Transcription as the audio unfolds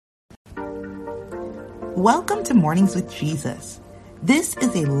Welcome to Mornings with Jesus. This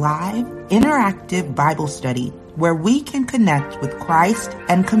is a live, interactive Bible study where we can connect with Christ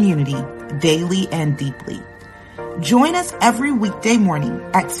and community daily and deeply. Join us every weekday morning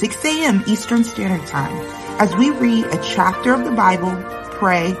at 6 a.m. Eastern Standard Time as we read a chapter of the Bible,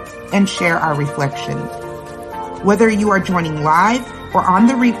 pray, and share our reflections. Whether you are joining live or on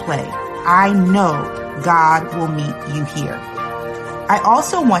the replay, I know God will meet you here. I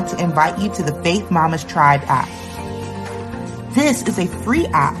also want to invite you to the Faith Mamas Tribe app. This is a free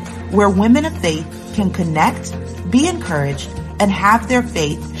app where women of faith can connect, be encouraged, and have their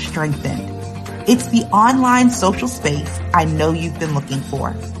faith strengthened. It's the online social space I know you've been looking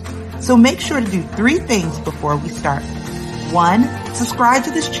for. So make sure to do 3 things before we start. 1, subscribe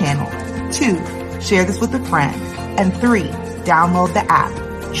to this channel. 2, share this with a friend. And 3, download the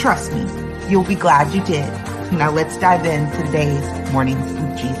app. Trust me, you'll be glad you did. Now let's dive into today's Mornings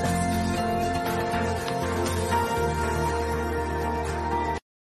with Jesus.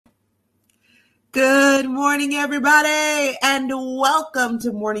 Good morning, everybody, and welcome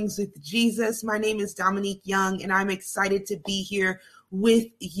to Mornings with Jesus. My name is Dominique Young, and I'm excited to be here with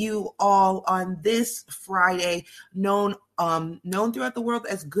you all on this Friday, known throughout the world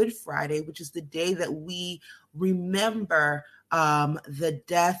as Good Friday, which is the day that we remember the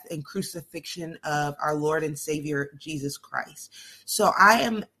death and crucifixion of our Lord and Savior, Jesus Christ. So I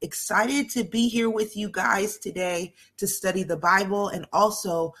am excited to be here with you guys today to study the Bible and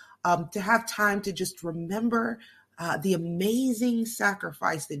also to have time to just remember the amazing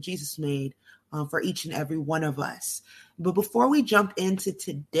sacrifice that Jesus made for each and every one of us. But before we jump into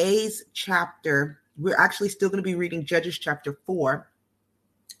today's chapter, we're actually still going to be reading Judges chapter 4.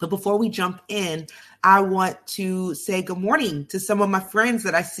 But before we jump in, I want to say good morning to some of my friends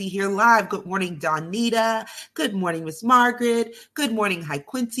that I see here live. Good morning, Donita. Good morning, Miss Margaret. Good morning, Hi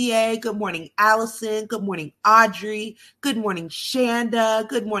Quintier. Good morning, Allison. Good morning, Audrey. Good morning, Shanda.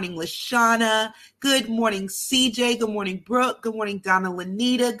 Good morning, Lashana. Good morning, CJ. Good morning, Brooke. Good morning, Donna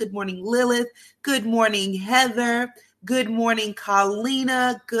Lanita. Good morning, Lilith. Good morning, Heather. Good morning,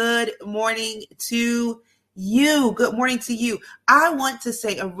 Carlina. Good morning to you. Good morning to you. I want to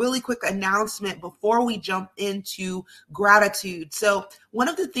say a really quick announcement before we jump into gratitude. So one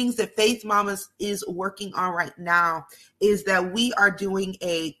of the things that Faith Mamas is working on right now is that we are doing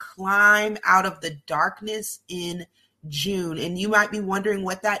a climb out of the darkness in June. And you might be wondering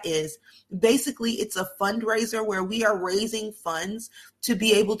what that is. Basically, it's a fundraiser where we are raising funds to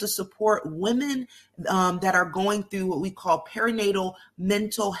be able to support women that are going through what we call perinatal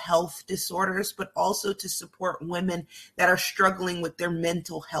mental health disorders, but also to support women that are struggling with their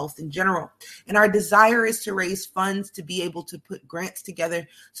mental health in general. And our desire is to raise funds to be able to put grants together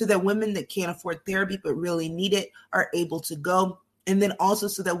so that women that can't afford therapy but really need it are able to go. And then also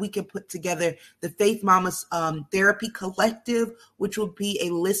so that we can put together the Faith Mamas Therapy Collective, which will be a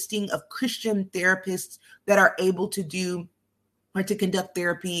listing of Christian therapists that are able to do or to conduct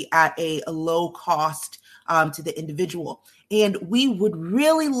therapy at a low cost to the individual. And we would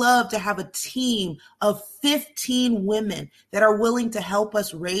really love to have a team of 15 women that are willing to help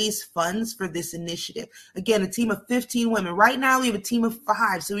us raise funds for this initiative. Again, a team of 15 women. Right now, we have a team of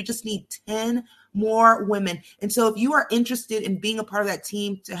 5, so we just need 10 more women. And so if you are interested in being a part of that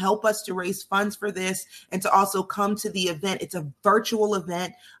team to help us to raise funds for this and to also come to the event, it's a virtual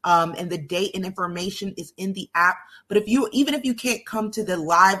event, and the date and information is in the app. But even if you can't come to the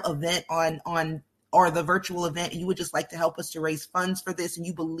live event on or the virtual event, and you would just like to help us to raise funds for this, and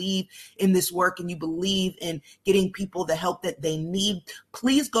you believe in this work and you believe in getting people the help that they need,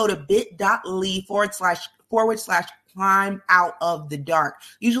 please go to bit.ly// climb out of the dark.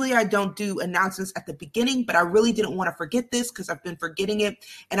 Usually I don't do announcements at the beginning, but I really didn't want to forget this because I've been forgetting it.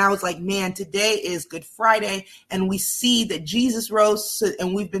 And I was like, man, today is Good Friday. And we see that Jesus rose,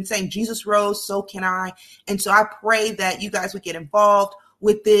 and we've been saying Jesus rose, so can I. And so I pray that you guys would get involved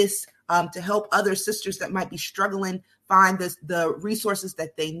with this to help other sisters that might be struggling find the resources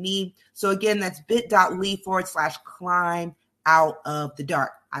that they need. So again, that's bit.ly// climb out of the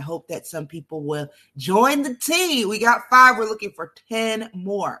dark. I hope that some people will join the team. We got 5. We're looking for 10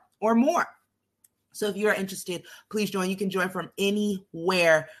 more or more. So if you're interested, please join. You can join from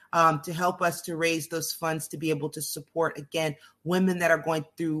anywhere to help us to raise those funds to be able to support, again, women that are going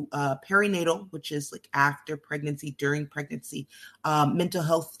through perinatal, which is like after pregnancy, during pregnancy, mental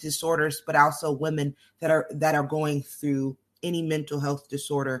health disorders, but also women that are going through any mental health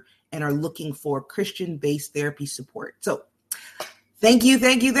disorder and are looking for Christian-based therapy support. So thank you.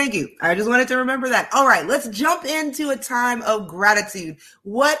 I just wanted to remember that. All right, let's jump into a time of gratitude.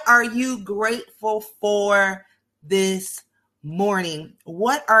 What are you grateful for this morning.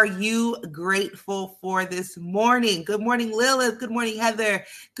 What are you grateful for this morning? Good morning, Lilith. Good morning, Heather.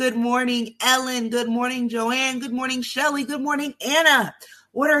 Good morning, Ellen. Good morning, Joanne. Good morning, Shelly. Good morning, Anna.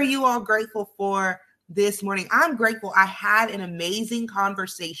 What are you all grateful for this morning? I'm grateful. I had an amazing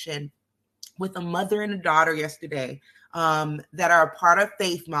conversation with a mother and a daughter yesterday that are a part of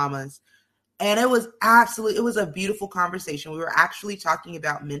Faith Mamas. And it was a beautiful conversation. We were actually talking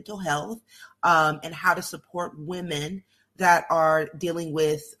about mental health and how to support women that are dealing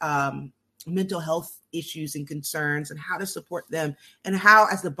with mental health issues and concerns, and how to support them, and how,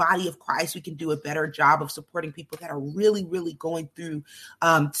 as the body of Christ, we can do a better job of supporting people that are really, really going through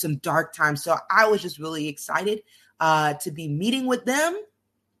some dark times. So I was just really excited to be meeting with them,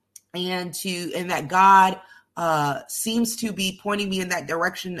 and that God seems to be pointing me in that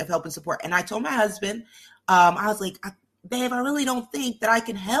direction of help and support. And I told my husband, I was like, babe, I really don't think that I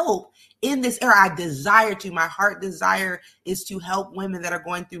can help in this area. I desire to. My heart desire is to help women that are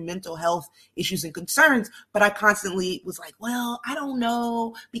going through mental health issues and concerns. But I constantly was like, well, I don't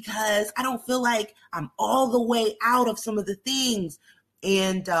know, because I don't feel like I'm all the way out of some of the things.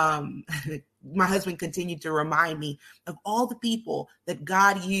 And my husband continued to remind me of all the people that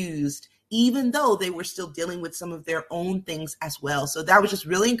God used, even though they were still dealing with some of their own things as well. So that was just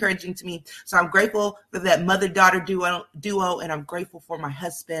really encouraging to me. So I'm grateful for that mother-daughter duo, and I'm grateful for my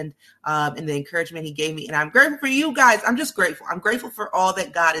husband and the encouragement he gave me. And I'm grateful for you guys. I'm just grateful. I'm grateful for all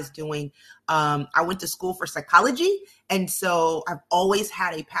that God is doing. I went to school for psychology, and so I've always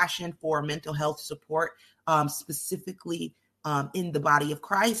had a passion for mental health support, specifically in the body of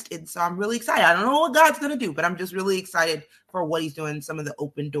Christ. And so I'm really excited. I don't know what God's going to do, but I'm just really excited for what he's doing, some of the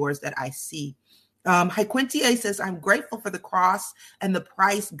open doors that I see. Quintia says, I'm grateful for the cross and the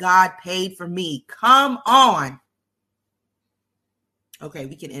price God paid for me. Come on. Okay,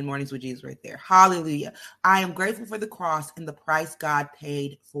 we can end Mornings with Jesus right there. Hallelujah. I am grateful for the cross and the price God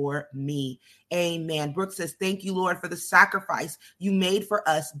paid for me. Amen. Brooke says, thank you, Lord, for the sacrifice you made for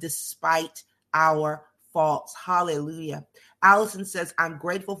us despite our faults. Hallelujah. Allison says, I'm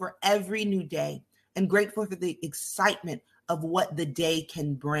grateful for every new day and grateful for the excitement of what the day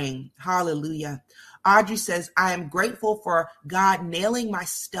can bring. Hallelujah. Audrey says, I am grateful for God nailing my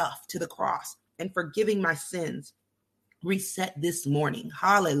stuff to the cross and forgiving my sins. Reset this morning.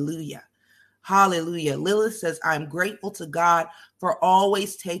 Hallelujah. Hallelujah. Lilith says, I'm grateful to God for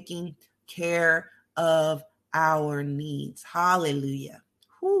always taking care of our needs. Hallelujah.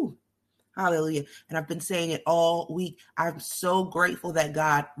 Whew. Hallelujah. And I've been saying it all week. I'm so grateful that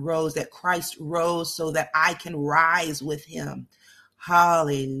God rose, that Christ rose so that I can rise with him.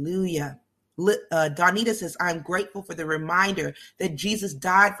 Hallelujah. Donita says, I'm grateful for the reminder that Jesus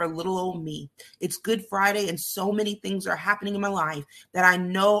died for little old me. It's Good Friday, and so many things are happening in my life that I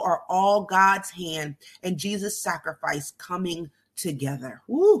know are all God's hand and Jesus' sacrifice coming together.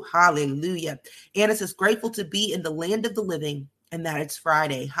 Woo, hallelujah. Anna says, grateful to be in the land of the living and that it's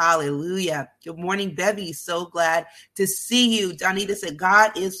Friday. Hallelujah. Good morning, Bevy. So glad to see you. Donita said,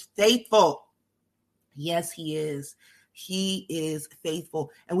 God is faithful. Yes, he is. He is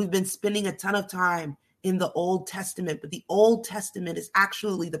faithful. And we've been spending a ton of time in the Old Testament, but the Old Testament is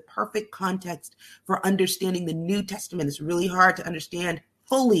actually the perfect context for understanding the New Testament. It's really hard to understand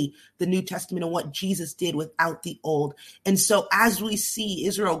fully the New Testament and what Jesus did without the Old. And so as we see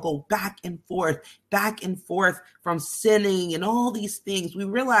Israel go back and forth from sinning and all these things, we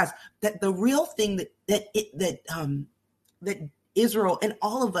realize that the real thing that Israel and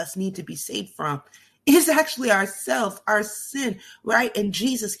all of us need to be saved from is actually ourselves, our sin, right? And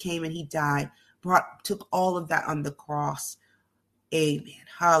Jesus came and he died, took all of that on the cross. Amen.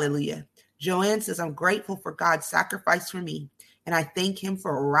 Hallelujah. Joanne says, I'm grateful for God's sacrifice for me, and I thank him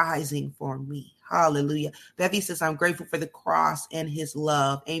for rising for me. Hallelujah. Bevy says, I'm grateful for the cross and his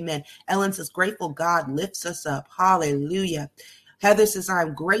love. Amen. Ellen says, grateful God lifts us up. Hallelujah. Heather says,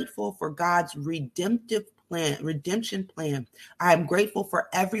 I'm grateful for God's redemption plan. I am grateful for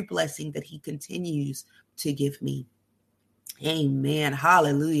every blessing that he continues to give me. Amen.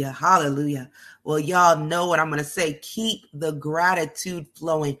 Hallelujah. Hallelujah. Well, y'all know what I'm going to say. Keep the gratitude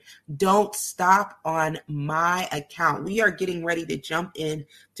flowing. Don't stop on my account. We are getting ready to jump in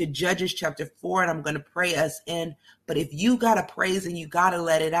to Judges chapter 4, and I'm going to pray us in. But if you got to praise and you got to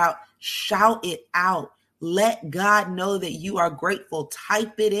let it out, shout it out. Let God know that you are grateful.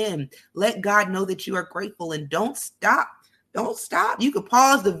 Type it in. Let God know that you are grateful, and don't stop. Don't stop. You can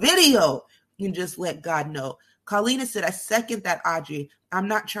pause the video and just let God know. Carlina said, I second that, Audrey. I'm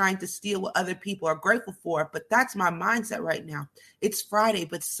not trying to steal what other people are grateful for, but that's my mindset right now. It's Friday,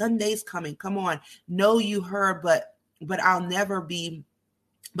 but Sunday's coming. Come on. No, you heard, but I'll never be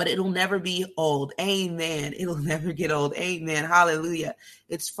but it'll never be old. Amen. It'll never get old. Amen. Hallelujah.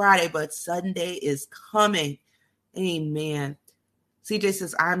 It's Friday, but Sunday is coming. Amen. CJ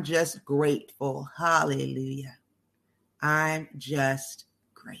says, I'm just grateful. Hallelujah. I'm just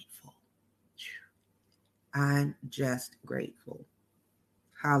grateful. I'm just grateful.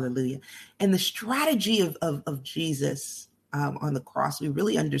 Hallelujah. And the strategy of Jesus on the cross, we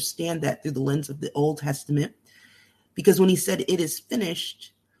really understand that through the lens of the Old Testament, because when he said it is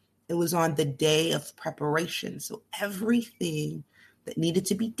finished, it was on the day of preparation. So everything that needed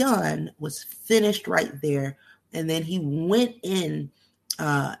to be done was finished right there. And then he went in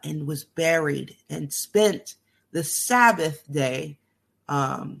and was buried and spent the Sabbath day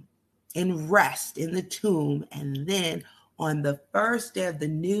in rest in the tomb. And then on the first day of the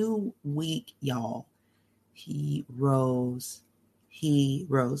new week, y'all, he rose. He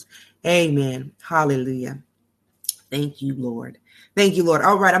rose. Amen. Hallelujah. Thank you, Lord. Thank you, Lord.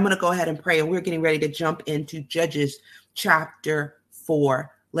 All right, I'm going to go ahead and pray, and we're getting ready to jump into Judges chapter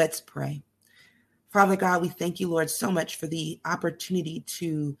 4. Let's pray. Father God, we thank you, Lord, so much for the opportunity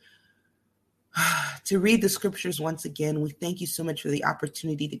to read the scriptures once again. We thank you so much for the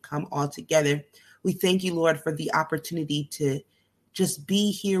opportunity to come all together. We thank you, Lord, for the opportunity to just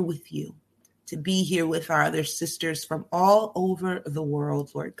be here with you, to be here with our other sisters from all over the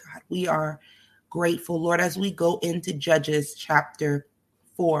world, Lord God. We are grateful, Lord, as we go into Judges chapter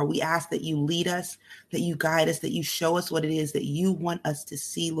 4. We ask that you lead us, that you guide us, that you show us what it is that you want us to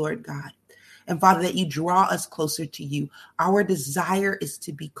see, Lord God. And Father, that you draw us closer to you. Our desire is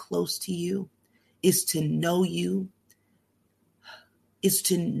to be close to you, is to know you, is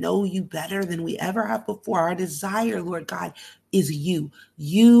to know you better than we ever have before. Our desire, Lord God, is you.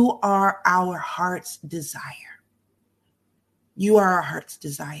 You are our heart's desire. You are our heart's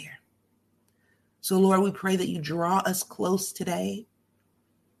desire. So, Lord, we pray that you draw us close today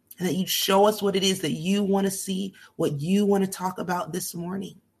and that you show us what it is that you want to see, what you want to talk about this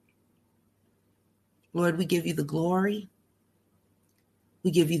morning. Lord, we give you the glory, we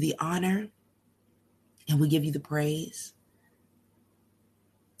give you the honor, and we give you the praise.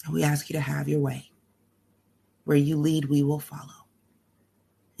 And we ask you to have your way. Where you lead, we will follow.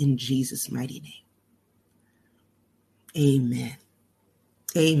 In Jesus' mighty name. Amen.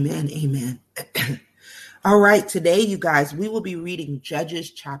 Amen. Amen. All right, today, you guys, we will be reading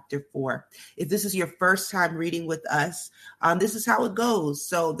Judges chapter 4. If this is your first time reading with us, this is how it goes.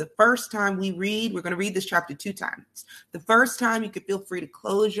 So the first time we read, we're going to read this chapter 2 times. The first time, you can feel free to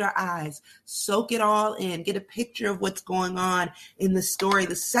close your eyes, soak it all in, get a picture of what's going on in the story.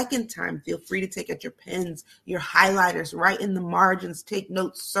 The second time, feel free to take out your pens, your highlighters, write in the margins, take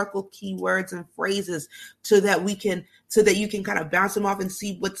notes, circle keywords and phrases so that you can kind of bounce them off and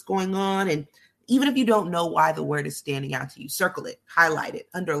see what's going on. And even if you don't know why the word is standing out to you, circle it, highlight it,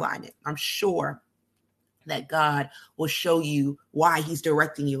 underline it. I'm sure that God will show you why he's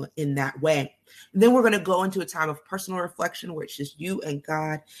directing you in that way. And then we're going to go into a time of personal reflection where it's just you and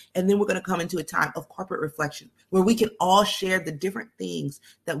God. And then we're going to come into a time of corporate reflection where we can all share the different things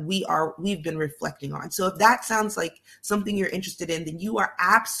that we've been reflecting on. So if that sounds like something you're interested in, then you are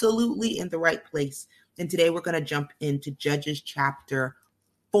absolutely in the right place. And today we're going to jump into Judges chapter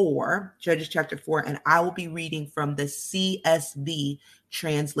 4, and I will be reading from the CSB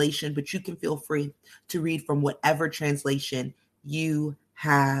translation, but you can feel free to read from whatever translation you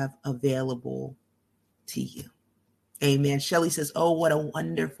have available to you. Amen. Shelley says, oh, what a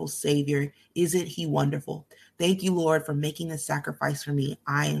wonderful Savior. Isn't he wonderful? Thank you, Lord, for making a sacrifice for me.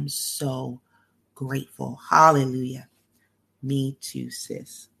 I am so grateful. Hallelujah. Me too,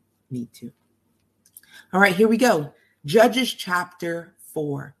 sis. Me too. All right, here we go. Judges chapter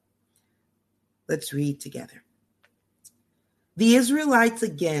 4. Let's read together. The Israelites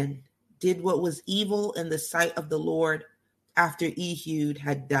again did what was evil in the sight of the Lord after Ehud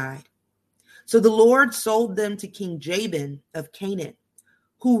had died. So the Lord sold them to King Jabin of Canaan,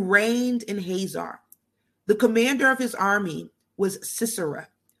 who reigned in Hazor. The commander of his army was Sisera,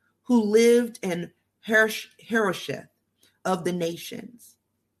 who lived in Harosheth of the nations.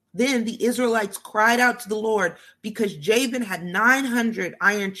 Then the Israelites cried out to the Lord because Jabin had 900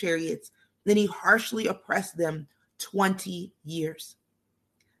 iron chariots. Then he harshly oppressed them 20 years.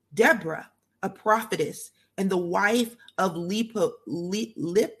 Deborah, a prophetess and the wife of Lapidoth,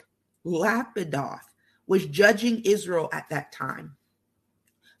 was judging Israel at that time.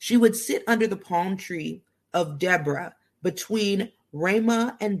 She would sit under the palm tree of Deborah between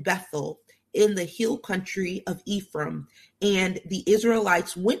Ramah and Bethel in the hill country of Ephraim, and the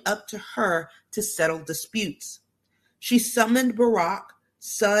Israelites went up to her to settle disputes. She summoned Barak,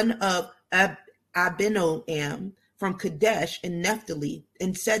 son of Abinoam, from Kadesh in Naphtali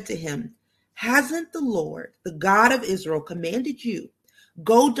and said to him, "Hasn't the Lord, the God of Israel, commanded you,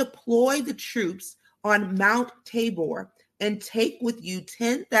 go deploy the troops on Mount Tabor and take with you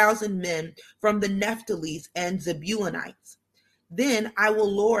 10,000 men from the Naphtalites and Zebulunites? Then I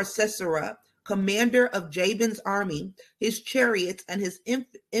will lower Sisera, commander of Jabin's army, his chariots and his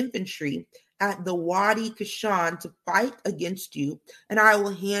infantry at the Wadi Kishon to fight against you, and I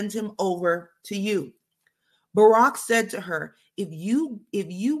will hand him over to you." Barak said to her, if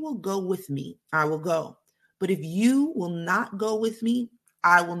you will go with me, I will go. But if you will not go with me,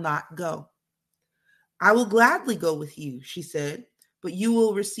 I will not go. "I will gladly go with you," she said, "but you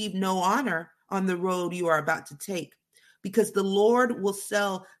will receive no honor on the road you are about to take, because the Lord will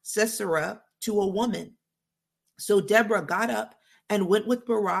sell Sisera to a woman." So Deborah got up and went with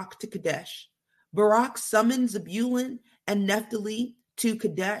Barak to Kadesh. Barak summoned Zebulun and Naphtali to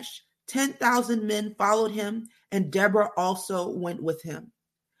Kadesh. 10,000 men followed him, and Deborah also went with him.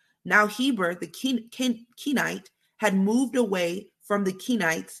 Now Heber, the Kenite, had moved away from the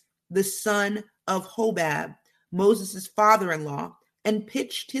Kenites, the son of Hobab, Moses' father-in-law, and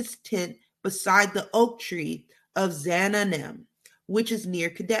pitched his tent beside the oak tree of Zananim, which is near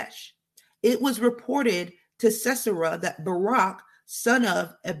Kadesh. It was reported to Sisera that Barak, son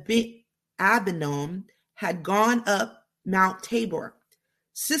of Abinom, had gone up Mount Tabor.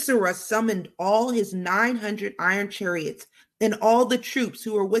 Sisera summoned all his 900 iron chariots and all the troops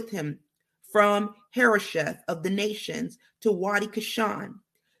who were with him from Harosheth of the nations to Wadi Kishon.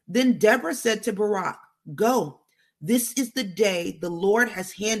 Then Deborah said to Barak, "Go, this is the day the Lord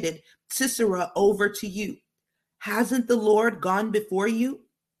has handed Sisera over to you. Hasn't the Lord gone before you?"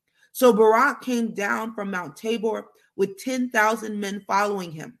 So Barak came down from Mount Tabor with 10,000 men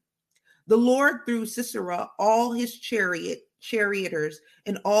following him. The Lord threw Sisera, all his charioteers,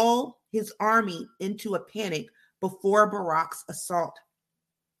 and all his army into a panic before Barak's assault.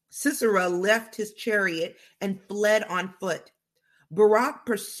 Sisera left his chariot and fled on foot. Barak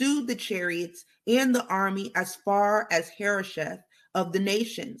pursued the chariots and the army as far as Harosheth of the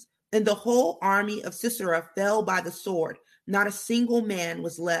nations, and the whole army of Sisera fell by the sword. Not a single man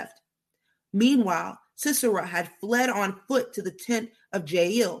was left. Meanwhile, Sisera had fled on foot to the tent of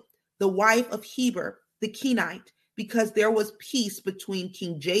Jael, the wife of Heber the Kenite, because there was peace between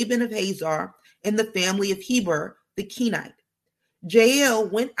King Jabin of Hazor and the family of Heber the Kenite. Jael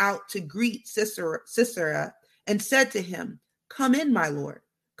went out to greet Sisera and said to him, "Come in, my lord.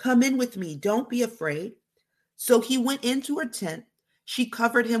 Come in with me. Don't be afraid." So he went into her tent. She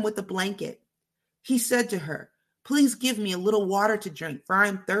covered him with a blanket. He said to her, "Please give me a little water to drink, for I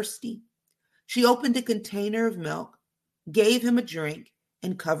am thirsty." She opened a container of milk, gave him a drink,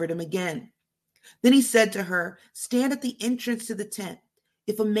 and covered him again. Then he said to her, "Stand at the entrance to the tent.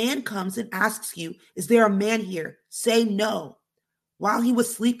 If a man comes and asks you, 'Is there a man here?' say no." While he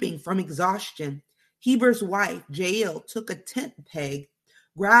was sleeping from exhaustion, Heber's wife, Jael, took a tent peg,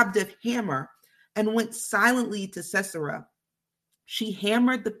 grabbed a hammer, and went silently to Sisera. She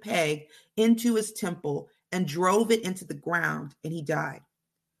hammered the peg into his temple and drove it into the ground, and he died.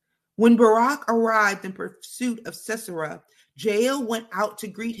 When Barak arrived in pursuit of Sisera, Jael went out to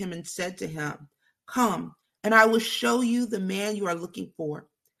greet him and said to him, "Come, and I will show you the man you are looking for."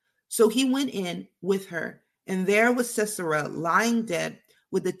 So he went in with her, and there was Sisera lying dead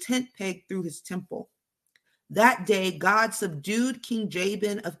with a tent peg through his temple. That day God subdued King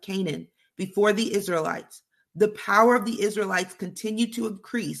Jabin of Canaan before the Israelites. The power of the Israelites continued to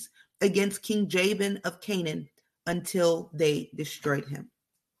increase against King Jabin of Canaan until they destroyed him.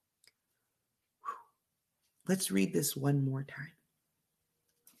 Let's read this one more time.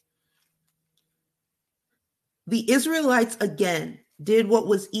 The Israelites again did what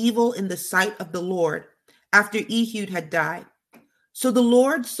was evil in the sight of the Lord after Ehud had died. So the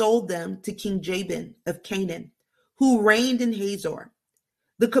Lord sold them to King Jabin of Canaan, who reigned in Hazor.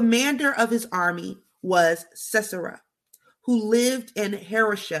 The commander of his army was Sisera, who lived in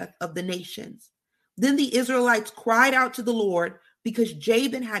Harosheth of the nations. Then the Israelites cried out to the Lord because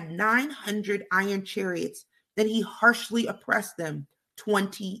Jabin had 900 iron chariots, and he harshly oppressed them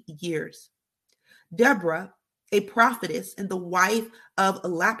 20 years. Deborah, a prophetess and the wife of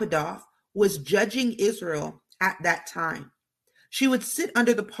Lapidoth, was judging Israel at that time. She would sit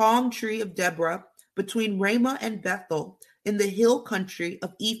under the palm tree of Deborah between Ramah and Bethel in the hill country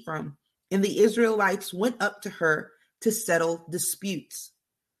of Ephraim, and the Israelites went up to her to settle disputes.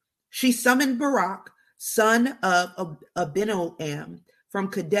 She summoned Barak, son of Abinoam, from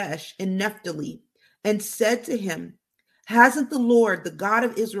Kadesh in Naphtali, and said to him, "Hasn't the Lord, the God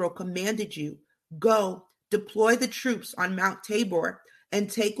of Israel, commanded you, go, deploy the troops on Mount Tabor and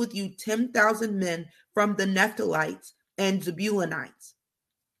take with you 10,000 men from the Naphtalites and Zebulunites.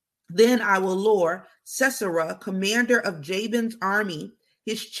 Then I will lure Sisera, commander of Jabin's army,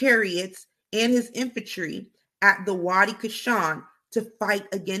 his chariots, and his infantry at the Wadi Kishon to fight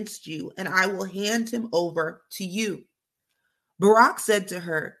against you, and I will hand him over to you. Barak said to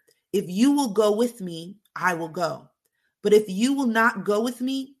her, if you will go with me, I will go. But if you will not go with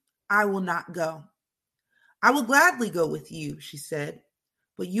me, I will not go. I will gladly go with you, she said,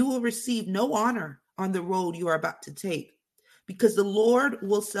 but you will receive no honor on the road you are about to take, because the Lord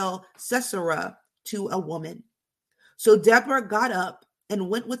will sell Sisera to a woman. So Deborah got up and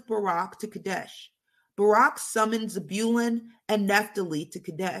went with Barak to Kadesh. Barak summoned Zebulun and Naphtali to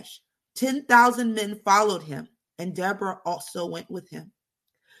Kadesh. 10,000 men followed him, and Deborah also went with him.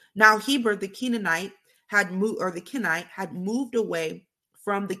 Now Heber the Kenite had moved away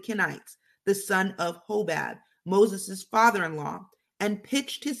from the Kenites, the son of Hobab, Moses' father-in-law, and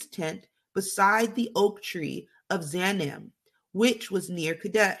pitched his tent beside the oak tree of Zanim, which was near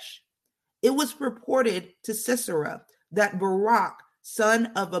Kadesh. It was reported to Sisera that Barak, son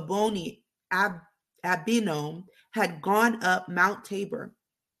of Abinom, had gone up Mount Tabor.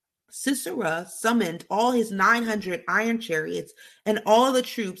 Sisera summoned all his 900 iron chariots and all the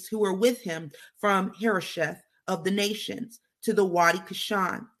troops who were with him from Harosheth of the nations to the Wadi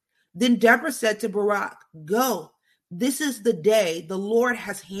Kishon. Then Deborah said to Barak, go, this is the day the Lord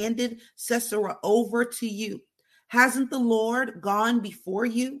has handed Sisera over to you. Hasn't the Lord gone before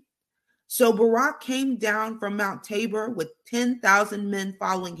you? So Barak came down from Mount Tabor with 10,000 men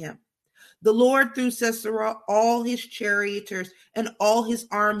following him. The Lord threw Sisera, all his charioteers, and all his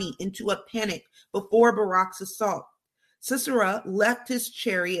army into a panic before Barak's assault. Sisera left his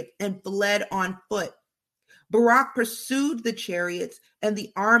chariot and fled on foot. Barak pursued the chariots and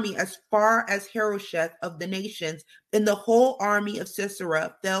the army as far as Harosheth of the nations, and the whole army of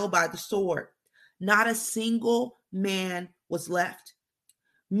Sisera fell by the sword. Not a single man was left.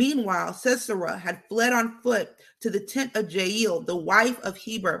 Meanwhile, Sisera had fled on foot to the tent of Jael, the wife of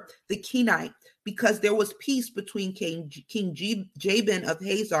Heber the Kenite, because there was peace between King Jabin of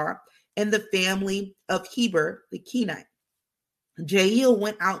Hazor and the family of Heber the Kenite. Jael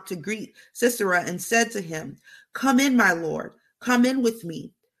went out to greet Sisera and said to him, come in, my lord, come in with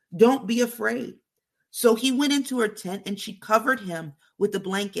me. Don't be afraid. So he went into her tent and she covered him with a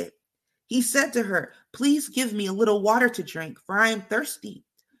blanket. He said to her, please give me a little water to drink, for I am thirsty.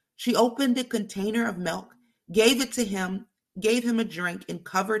 She opened a container of milk, gave it to him, gave him a drink, and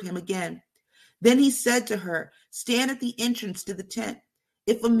covered him again. Then he said to her, stand at the entrance to the tent.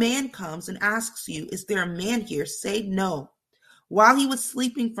 If a man comes and asks you, is there a man here? Say no. While he was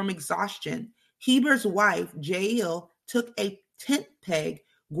sleeping from exhaustion, Heber's wife, Jael, took a tent peg,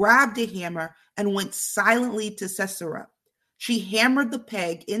 grabbed a hammer, and went silently to Sisera. She hammered the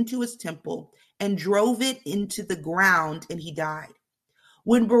peg into his temple and drove it into the ground, and he died.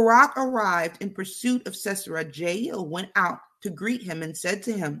 When Barak arrived in pursuit of Sisera, Jael went out to greet him and said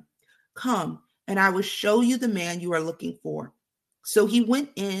to him, come, and I will show you the man you are looking for. So he went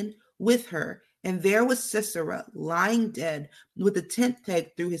in with her, and there was Sisera lying dead with a tent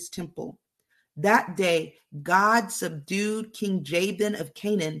peg through his temple. That day, God subdued King Jabin of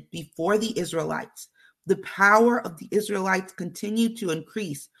Canaan before the Israelites. The power of the Israelites continued to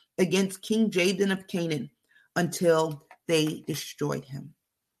increase against King Jabin of Canaan until they destroyed him.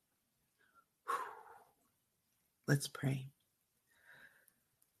 Let's pray.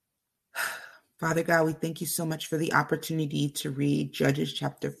 Father God, we thank you so much for the opportunity to read Judges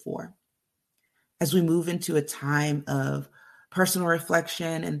chapter 4. As we move into a time of personal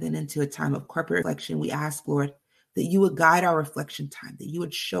reflection and then into a time of corporate reflection, we ask, Lord, that you would guide our reflection time, that you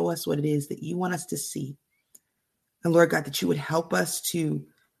would show us what it is that you want us to see. And Lord God, that you would help us to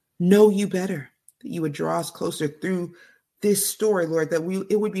know you better, that you would draw us closer through this story, Lord, that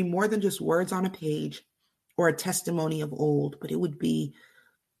it would be more than just words on a page or a testimony of old, but it would be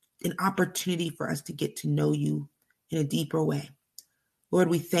an opportunity for us to get to know you in a deeper way. Lord,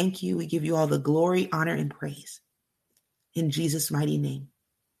 we thank you. We give you all the glory, honor, and praise. In Jesus' mighty name,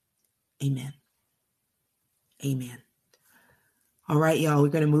 amen. Amen. All right, y'all, we're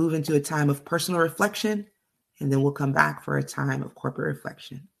going to move into a time of personal reflection, and then we'll come back for a time of corporate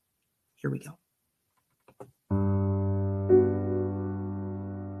reflection. Here we go.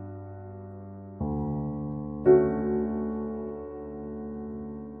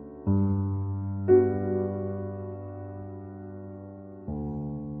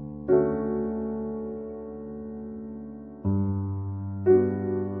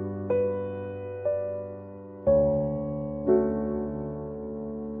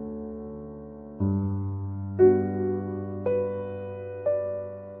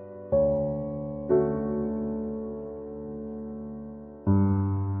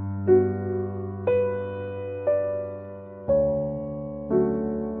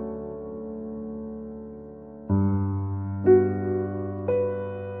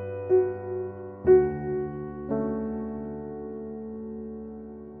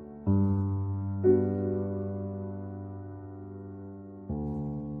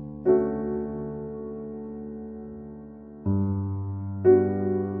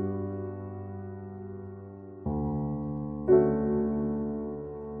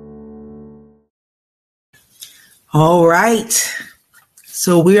 All right.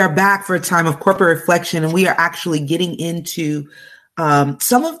 So we are back for a time of corporate reflection, and we are actually getting into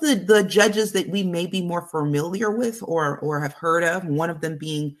some of the judges that we may be more familiar with or have heard of, one of them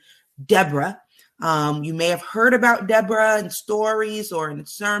being Deborah. You may have heard about Deborah in stories or in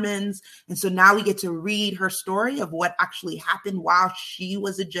sermons. And so now we get to read her story of what actually happened while she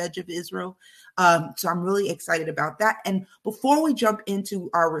was a judge of Israel. So I'm really excited about that. And before we jump into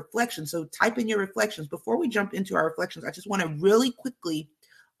our reflections, so type in your reflections. Before we jump into our reflections, I just want to really quickly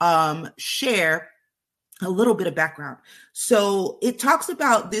share a little bit of background. So it talks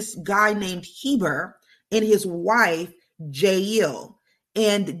about this guy named Heber and his wife, Jael.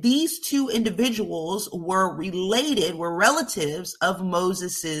 And these two individuals were relatives of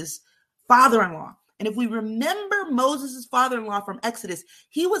Moses's father-in-law. And if we remember Moses' father-in-law from Exodus,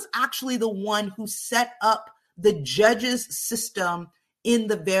 he was actually the one who set up the judges system in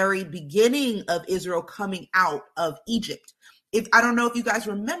the very beginning of Israel coming out of Egypt. I don't know if you guys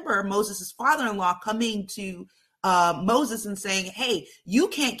remember Moses' father-in-law coming to Moses and saying, hey, you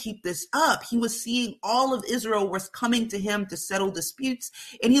can't keep this up. He was seeing all of Israel was coming to him to settle disputes.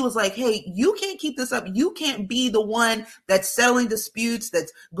 And he was like, hey, you can't keep this up. You can't be the one that's settling disputes,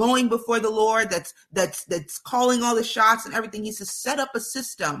 that's going before the Lord, that's calling all the shots and everything. He says, set up a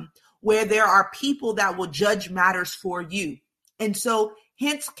system where there are people that will judge matters for you. And so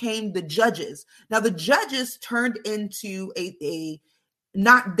hence came the judges. Now the judges turned into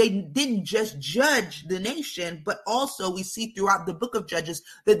they didn't just judge the nation, but also we see throughout the book of Judges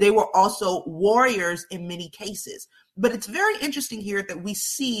that they were also warriors in many cases. But it's very interesting here that we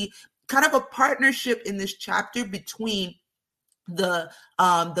see kind of a partnership in this chapter between the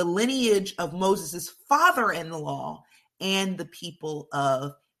lineage of Moses's father-in-law and the people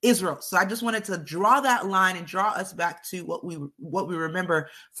of Israel. So I just wanted to draw that line and draw us back to what we remember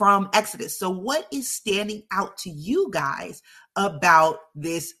from Exodus. So what is standing out to you guys about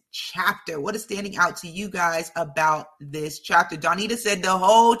this chapter? What is standing out to you guys about this chapter? Donita said the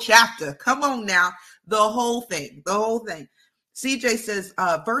whole chapter. Come on now. The whole thing. CJ says,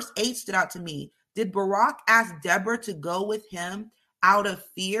 verse 8 stood out to me. Did Barak ask Deborah to go with him out of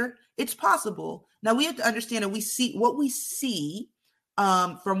fear? It's possible. Now we have to understand that we see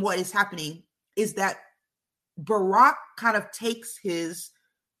from what is happening is that Barak kind of takes his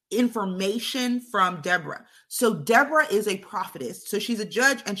information from Deborah. So Deborah is a prophetess. So she's a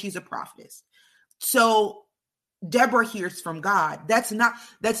judge and she's a prophetess. So Deborah hears from God. That's not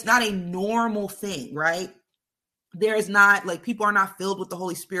a normal thing, right? There is not like people are not filled with the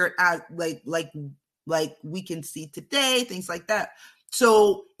Holy Spirit as like we can see today, things like that.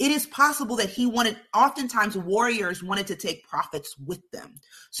 So it is possible that oftentimes warriors wanted to take prophets with them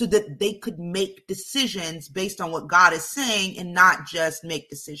so that they could make decisions based on what God is saying and not just make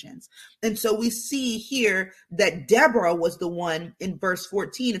decisions. And so we see here that Deborah was the one in verse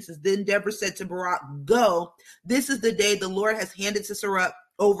 14. It says, then Deborah said to Barak, go, this is the day the Lord has handed Sisera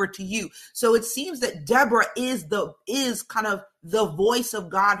over to you. So it seems that Deborah is kind of the voice of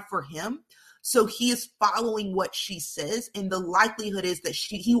God for him. So he is following what she says. And the likelihood is that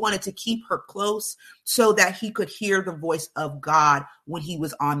he wanted to keep her close so that he could hear the voice of God when he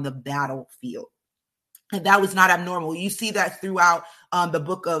was on the battlefield. And that was not abnormal. You see that throughout the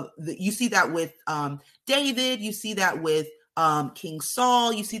book you see that with David. You see that with King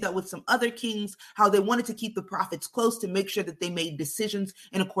Saul. You see that with some other kings, how they wanted to keep the prophets close to make sure that they made decisions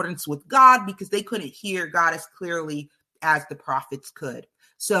in accordance with God because they couldn't hear God as clearly as the prophets could.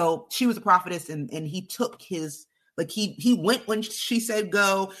 So she was a prophetess and he took his, like he went when she said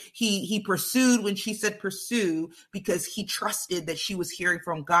go, he pursued when she said pursue because he trusted that she was hearing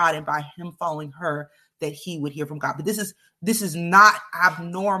from God and by him following her that he would hear from God. But this is not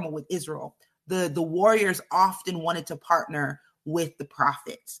abnormal with Israel. The warriors often wanted to partner with the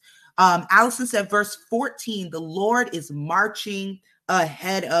prophets. Allison said, verse 14, the Lord is marching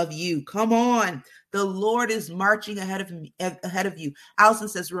ahead of you. Come on. The Lord is marching ahead of you. Allison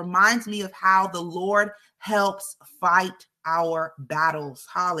says, reminds me of how the Lord helps fight our battles.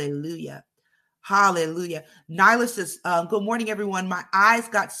 Hallelujah. Hallelujah. Nyla says, good morning, everyone. My eyes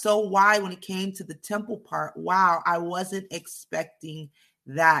got so wide when it came to the temple part. Wow, I wasn't expecting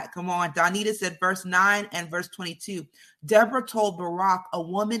that. Come on. Donita said verse 9 and verse 22. Deborah told Barak a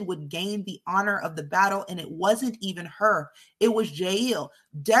woman would gain the honor of the battle, and it wasn't even her. It was Jael.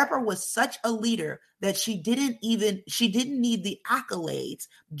 Deborah was such a leader that she didn't need the accolades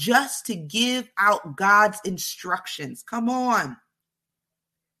just to give out God's instructions. Come on.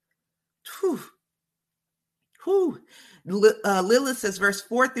 Whew. Whew. Lilith says verse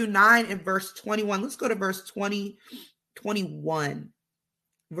 4 through 9 and verse 21. Let's go to verse 21.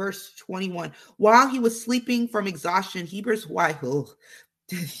 verse 21. While he was sleeping from exhaustion, Heber's wife,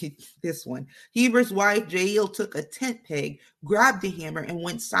 Heber's wife, Jael, took a tent peg, grabbed a hammer, and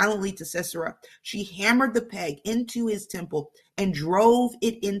went silently to Sisera. She hammered the peg into his temple and drove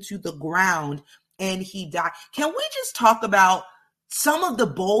it into the ground, and he died. Can we just talk about some of the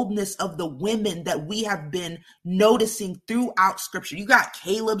boldness of the women that we have been noticing throughout scripture? You got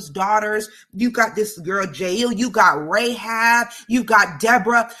Caleb's daughters, you got this girl Jael, you got Rahab, you got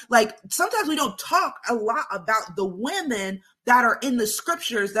Deborah. Like, sometimes we don't talk a lot about the women that are in the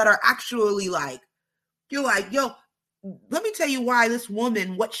scriptures that are actually like, you're like, yo, let me tell you why this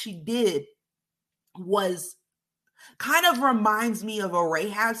woman, what she did was kind of reminds me of a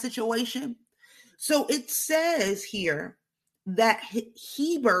Rahab situation. So it says here that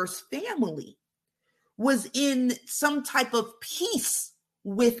Heber's family was in some type of peace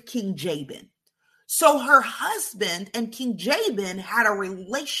with King Jabin. So her husband and King Jabin had a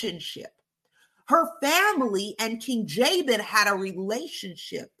relationship. Her family and King Jabin had a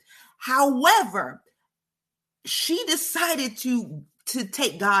relationship. However, she decided to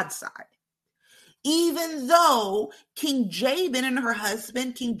take God's side. Even though King Jabin and her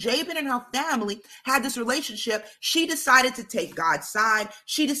husband, King Jabin and her family had this relationship, she decided to take God's side.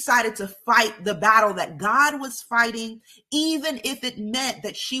 She decided to fight the battle that God was fighting, even if it meant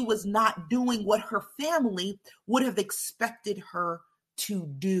that she was not doing what her family would have expected her to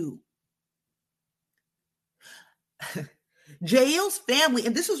do. Jael's family,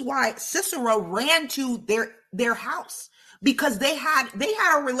 and this is why Sisera ran to their house, because they had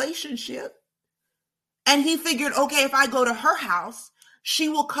a relationship. And he figured, okay, if I go to her house, she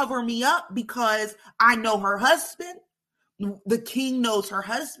will cover me up because I know her husband. The king knows her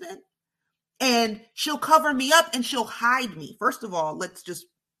husband, and she'll cover me up and she'll hide me. First of all,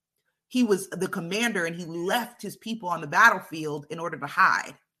 he was the commander and he left his people on the battlefield in order to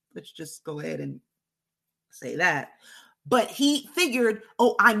hide. Let's just go ahead and say that. But he figured,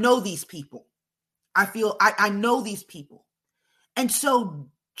 oh, I know these people. I know these people. And so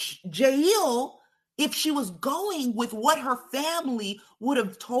Jael, if she was going with what her family would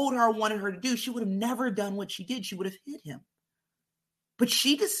have told her, wanted her to do, she would have never done what she did. She would have hid him. But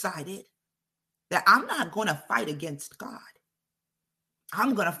she decided that I'm not going to fight against God.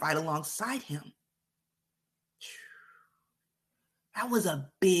 I'm going to fight alongside him. That was a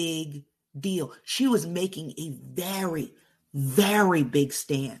big deal. She was making a very, very big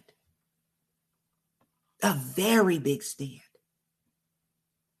stand. A very big stand.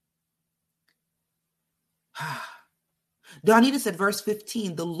 Donita said, verse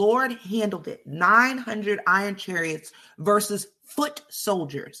 15, the Lord handled it. 900 iron chariots versus foot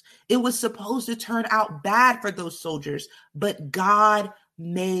soldiers. It was supposed to turn out bad for those soldiers, but God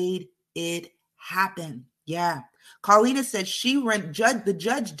made it happen. Yeah. Carlina said the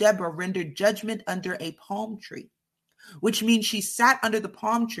judge Deborah rendered judgment under a palm tree, which means she sat under the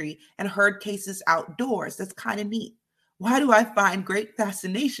palm tree and heard cases outdoors. That's kind of neat. Why do I find great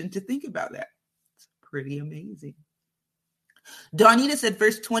fascination to think about that? It's pretty amazing. Donita said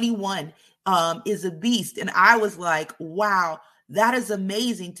verse 21 is a beast. And I was like, wow, that is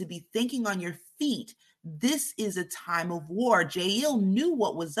amazing to be thinking on your feet. This is a time of war. Jael knew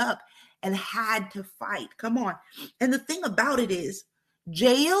what was up and had to fight. Come on. And the thing about it is,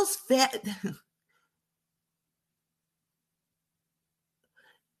 Jael's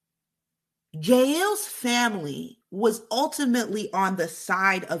family was ultimately on the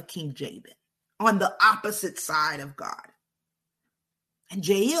side of King Jabin, on the opposite side of God. And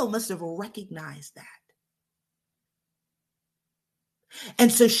Jael must have recognized that.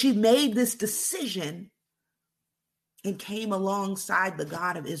 And so she made this decision and came alongside the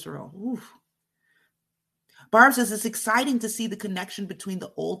God of Israel. Oof. Barb says it's exciting to see the connection between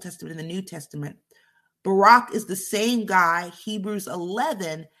the Old Testament and the New Testament. Barak is the same guy Hebrews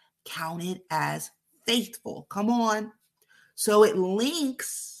 11 counted as faithful. Come on. So it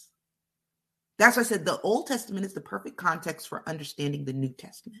links. That's why I said the Old Testament is the perfect context for understanding the New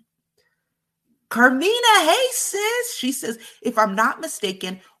Testament. Carmina, hey sis. She says, if I'm not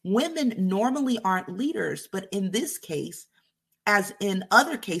mistaken, women normally aren't leaders, but in this case, as in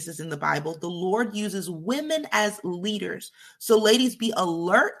other cases in the Bible, the Lord uses women as leaders. So ladies, be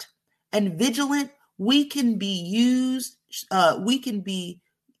alert and vigilant. We can be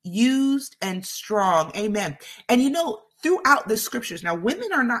used and strong. Amen. And throughout the scriptures, now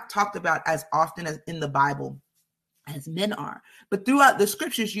women are not talked about as often as in the Bible as men are, but throughout the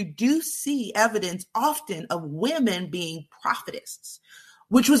scriptures, you do see evidence often of women being prophetesses,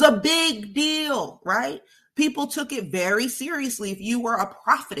 which was a big deal, right? people took it very seriously. If you were a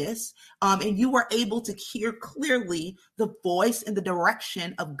prophetess and you were able to hear clearly the voice and the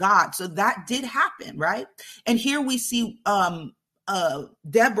direction of God. So that did happen, right? And here we see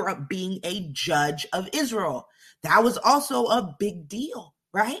Deborah being a judge of Israel. That was also a big deal,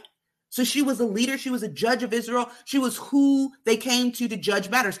 right? So she was a leader. She was a judge of Israel. She was who they came to judge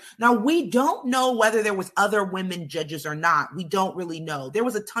matters. Now, we don't know whether there was other women judges or not. We don't really know. There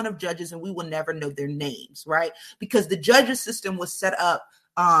was a ton of judges and we will never know their names, right? Because the judges system was set up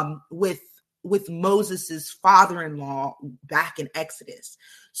with Moses's father-in-law back in Exodus.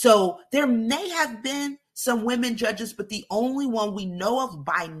 So there may have been some women judges, but the only one we know of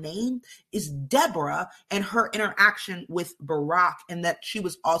by name is Deborah and her interaction with Barak, and that she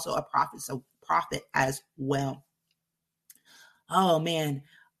was also a prophet as well. Oh man.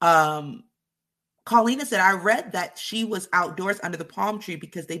 Carlina said, I read that she was outdoors under the palm tree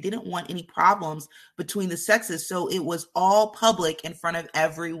because they didn't want any problems between the sexes. So it was all public in front of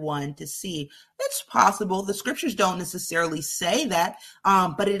everyone to see. It's possible. The scriptures don't necessarily say that,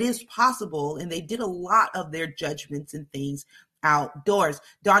 but it is possible. And they did a lot of their judgments and things outdoors.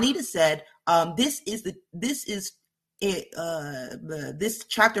 Donita said, this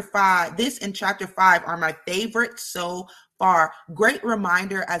chapter 5, this and chapter 5 are my favorites so far. Great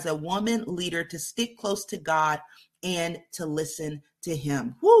reminder as a woman leader to stick close to God and to listen to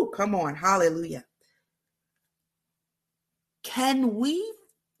him. Whoo, come on. Hallelujah.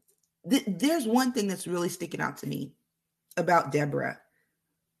 There's one thing that's really sticking out to me about Deborah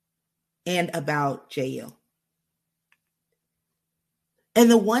and about Jael. And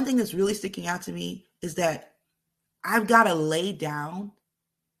the one thing that's really sticking out to me is that I've got to lay down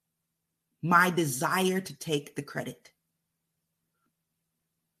my desire to take the credit.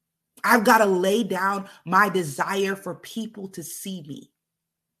 I've got to lay down my desire for people to see me.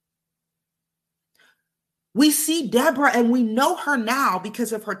 We see Deborah and we know her now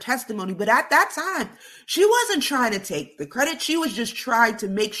because of her testimony. But at that time, she wasn't trying to take the credit. She was just trying to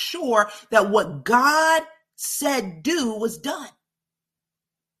make sure that what God said do was done.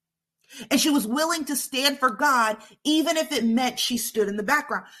 And she was willing to stand for God, even if it meant she stood in the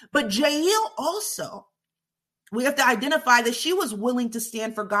background. But Jael also, we have to identify that she was willing to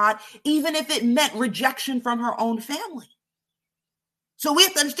stand for God, even if it meant rejection from her own family. So we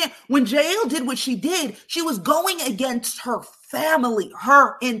have to understand when Jael did what she did, she was going against her family,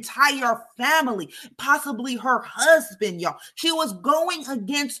 her entire family, possibly her husband, y'all. She was going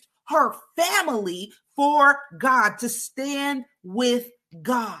against her family for God, to stand with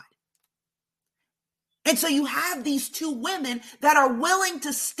God. And so you have these two women that are willing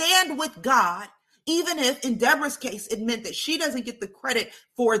to stand with God, even if in Deborah's case, it meant that she doesn't get the credit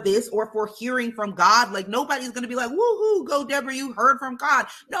for this or for hearing from God. Like nobody's going to be like, woohoo, go Deborah, you heard from God.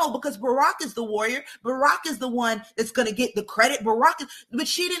 No, because Barak is the warrior. Barak is the one that's going to get the credit. But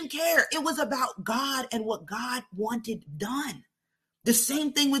she didn't care. It was about God and what God wanted done. The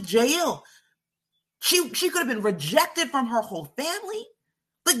same thing with Jael. She could have been rejected from her whole family.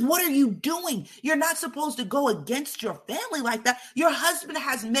 Like, what are you doing? You're not supposed to go against your family like that. Your husband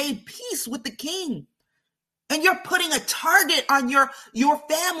has made peace with the king. And you're putting a target on your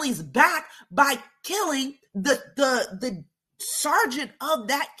family's back by killing the sergeant of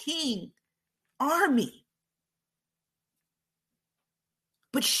that king army.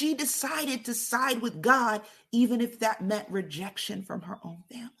 But she decided to side with God, even if that meant rejection from her own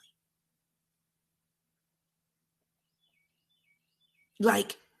family.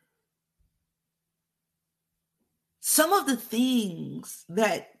 Like, some of the things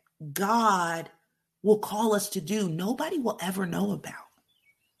that God will call us to do, nobody will ever know about.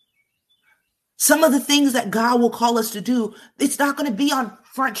 Some of the things that God will call us to do, it's not going to be on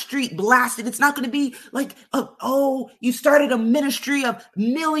Front Street blasted. It's not going to be like, you started a ministry of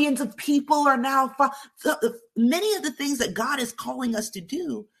millions of people are now. Many of the things that God is calling us to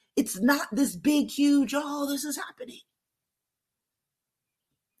do, it's not this big, huge, this is happening.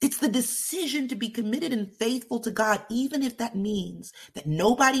 It's the decision to be committed and faithful to God, even if that means that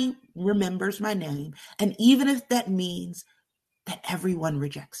nobody remembers my name, and even if that means that everyone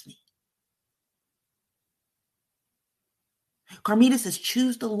rejects me. Carmita says,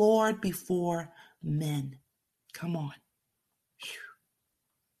 choose the Lord before men. Come on.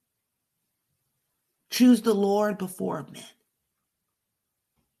 Choose the Lord before men.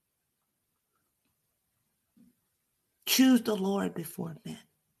 Choose the Lord before men.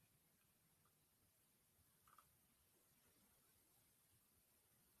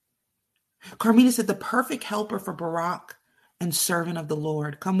 Carmita said, the perfect helper for Barak and servant of the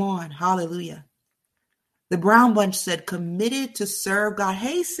Lord. Come on. Hallelujah. The brown bunch said, committed to serve God.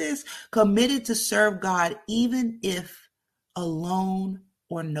 Hey, sis, committed to serve God, even if alone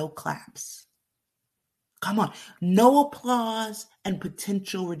or no claps. Come on. No applause and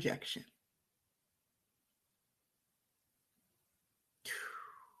potential rejection.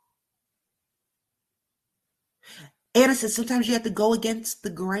 Anna says, sometimes you have to go against the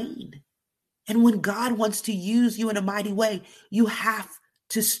grain. And when God wants to use you in a mighty way, you have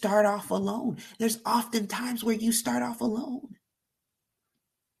to start off alone. There's often times where you start off alone.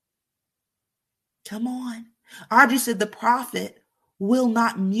 Come on. Audrey said the prophet will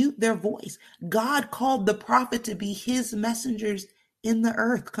not mute their voice. God called the prophet to be his messengers in the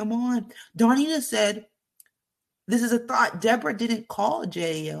earth. Come on. Darnita said, this is a thought. Deborah didn't call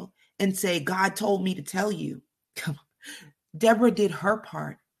Jael and say, God told me to tell you. Come on. Deborah did her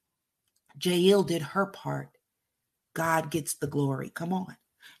part. Jael did her part. God gets the glory. Come on.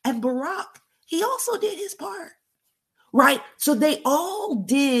 And Barak, he also did his part, right? So they all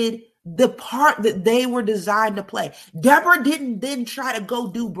did the part that they were designed to play. Deborah didn't then try to go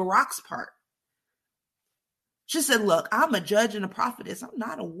do Barak's part. She said, look, I'm a judge and a prophetess. I'm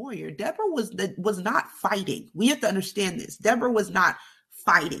not a warrior. Deborah was not fighting. We have to understand this. Deborah was not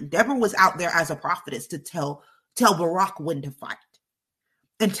fighting. Deborah was out there as a prophetess to tell Barak when to fight.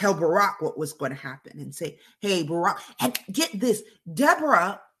 And tell Barak what was going to happen and say, hey, Barak. And get this,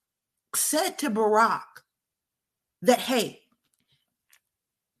 Deborah said to Barak that, hey,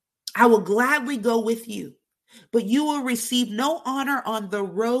 I will gladly go with you, but you will receive no honor on the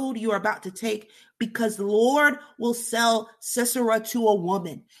road you are about to take because the Lord will sell Sisera to a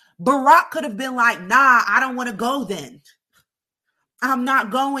woman. Barak could have been like, nah, I don't want to go then. I'm not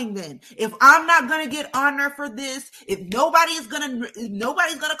going then. If I'm not going to get honor for this, if nobody's going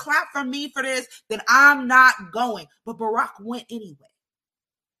to clap for me for this, then I'm not going. But Barak went anyway.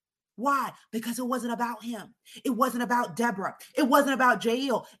 Why? Because it wasn't about him. It wasn't about Deborah. It wasn't about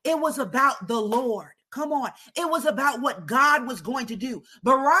Jael. It was about the Lord. Come on. It was about what God was going to do.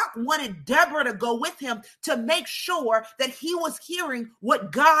 Barak wanted Deborah to go with him to make sure that he was hearing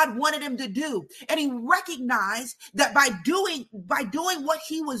what God wanted him to do. And he recognized that by doing what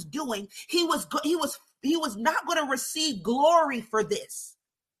he was doing, he was not going to receive glory for this.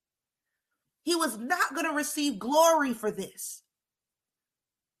 He was not going to receive glory for this.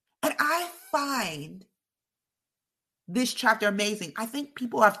 And I find this chapter amazing. I think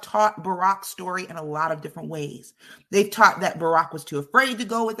people have taught Barak's story in a lot of different ways. They've taught that Barak was too afraid to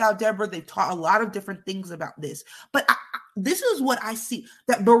go without Deborah. They've taught a lot of different things about this. But this is what I see,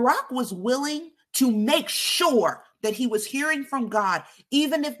 that Barak was willing to make sure that he was hearing from God,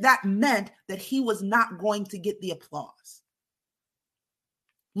 even if that meant that he was not going to get the applause.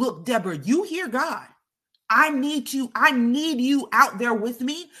 Look, Deborah, you hear God. I need you out there with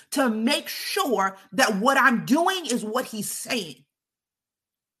me to make sure that what I'm doing is what he's saying.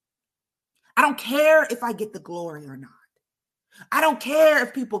 I don't care if I get the glory or not. I don't care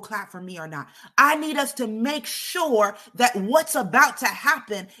if people clap for me or not. I need us to make sure that what's about to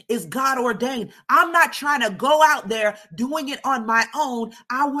happen is God ordained. I'm not trying to go out there doing it on my own.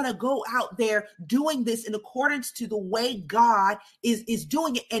 I want to go out there doing this in accordance to the way God is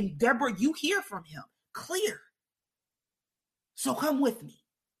doing it. And Deborah, you hear from him clear. So come with me.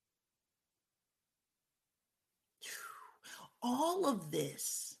 All of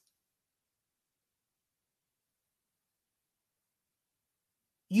this,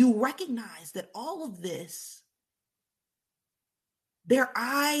 you recognize that all of this, their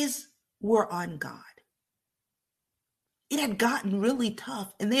eyes were on God. It had gotten really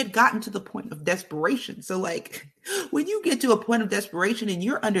tough and they had gotten to the point of desperation. So like when you get to a point of desperation and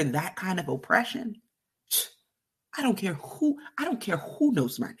you're under that kind of oppression, I don't care who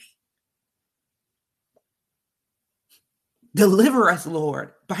knows my name. Deliver us,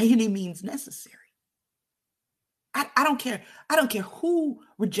 Lord, by any means necessary. I don't care. I don't care who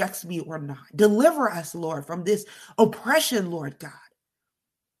rejects me or not. Deliver us, Lord, from this oppression, Lord God.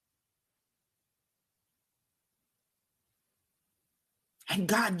 And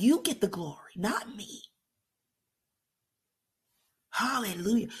God, you get the glory, not me.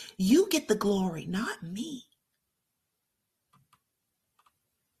 Hallelujah. You get the glory, not me.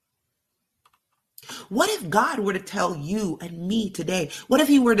 What if God were to tell you and me today? What if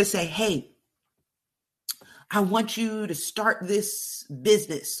he were to say, hey, I want you to start this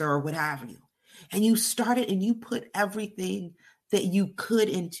business or what have you. And you start it and you put everything that you could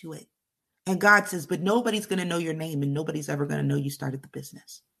into it. And God says, but nobody's going to know your name and nobody's ever going to know you started the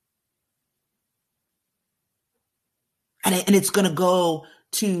business. And it's going to go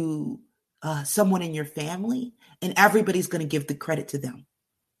to someone in your family and everybody's going to give the credit to them.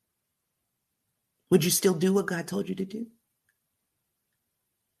 Would you still do what God told you to do?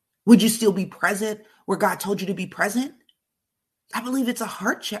 Would you still be present where God told you to be present? I believe it's a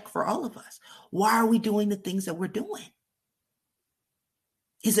heart check for all of us. Why are we doing the things that we're doing?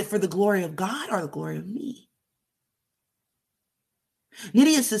 Is it for the glory of God or the glory of me?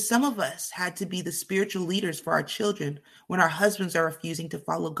 Nydia says some of us had to be the spiritual leaders for our children when our husbands are refusing to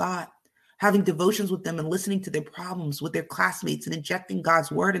follow God, having devotions with them and listening to their problems with their classmates and injecting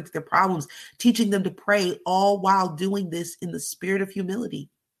God's word into their problems, teaching them to pray, all while doing this in the spirit of humility.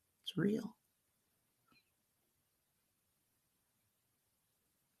 It's real.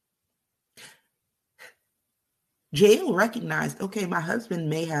 Jael recognized, okay, my husband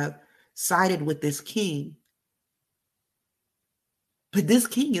may have sided with this king, but this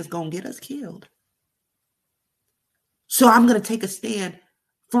king is going to get us killed. So I'm going to take a stand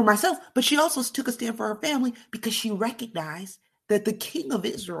for myself. But she also took a stand for her family because she recognized that the king of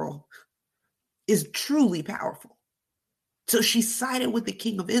Israel is truly powerful. So she sided with the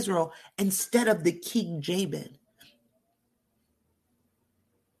king of Israel instead of the King Jabin.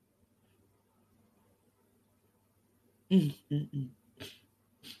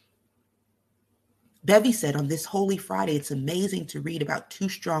 Bevy said on this Holy Friday, it's amazing to read about two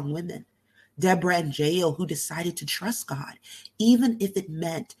strong women, Deborah and Jael, who decided to trust God, even if it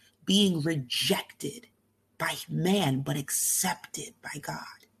meant being rejected by man, but accepted by God.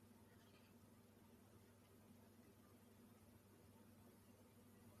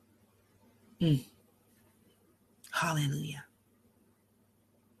 Hallelujah.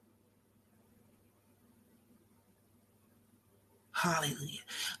 Hallelujah.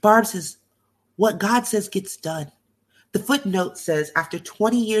 Barb says, what God says gets done. The footnote says, after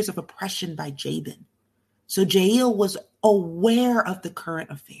 20 years of oppression by Jabin. So Jael was aware of the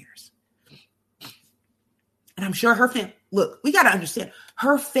current affairs. And I'm sure her family, look, we got to understand,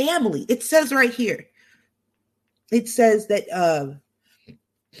 her family, it says right here, it says that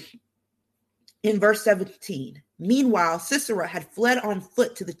in verse 17, meanwhile, Sisera had fled on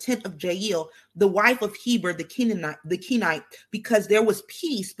foot to the tent of Jael, the wife of Heber the Kenite, because there was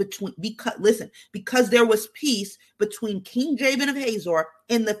peace because there was peace between King Jabin of Hazor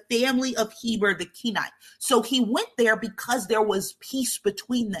and the family of Heber the Kenite. So he went there because there was peace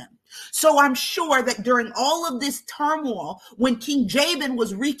between them. So I'm sure that during all of this turmoil, when King Jabin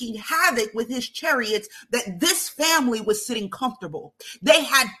was wreaking havoc with his chariots, that this family was sitting comfortable. They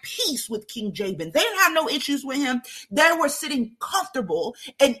had peace with King Jabin. They didn't have no issues with him. They were sitting comfortable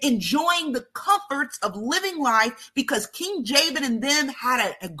and enjoying the comforts of living life because King Jabin and them had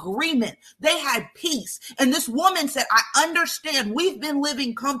an agreement. They had peace. And this woman said, I understand. We've been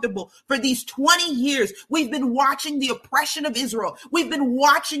living comfortable for these 20 years. We've been watching the oppression of Israel. We've been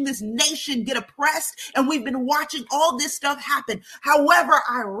watching this nation get oppressed, and we've been watching all this stuff happen. However,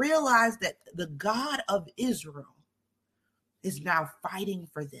 I realized that the God of Israel is now fighting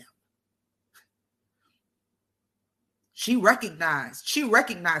for them. She recognized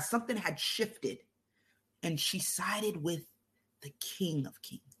something had shifted, and she sided with the King of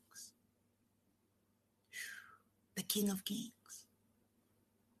Kings. The King of Kings.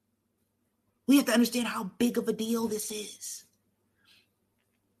 We have to understand how big of a deal this is.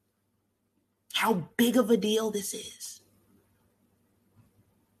 How big of a deal this is.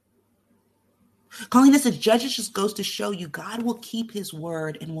 Colleen says, Judges just goes to show you God will keep his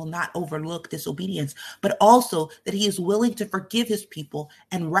word and will not overlook disobedience, but also that he is willing to forgive his people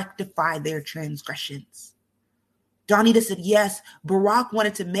and rectify their transgressions. Donita said, yes, Barak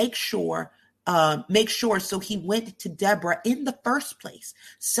wanted to make sure, so he went to Deborah in the first place.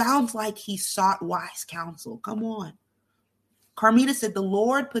 Sounds like he sought wise counsel. Come on. Carmita said, the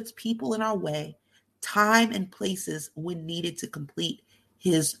Lord puts people in our way, time and places when needed to complete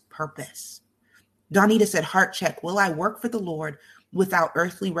his purpose. Donita said, heart check, will I work for the Lord without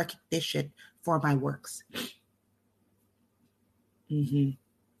earthly recognition for my works?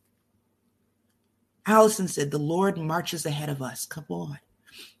 Allison said, the Lord marches ahead of us. Come on.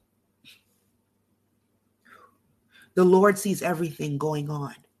 The Lord sees everything going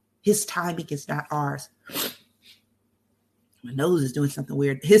on. His timing is not ours. My nose is doing something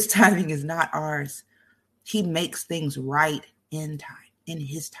weird. His timing is not ours. He makes things right in time, in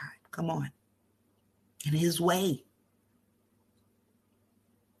his time. Come on. In his way.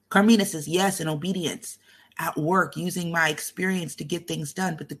 Carmina says, yes, in obedience at work, using my experience to get things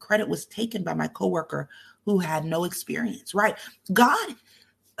done. But the credit was taken by my coworker who had no experience, right? God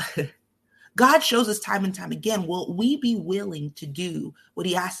shows us time and time again, will we be willing to do what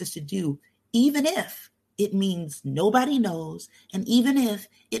he asks us to do, even if it means nobody knows, and even if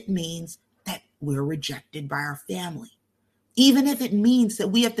it means that we're rejected by our family? even if it means that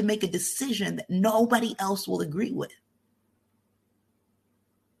we have to make a decision that nobody else will agree with.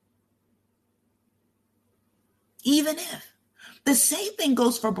 Even if. The same thing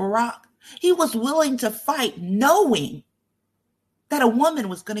goes for Barak. He was willing to fight knowing that a woman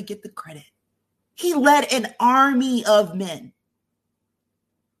was going to get the credit. He led an army of men.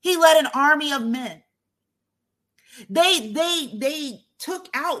 He led an army of men. They took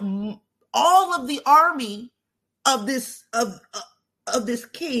out all of the army of this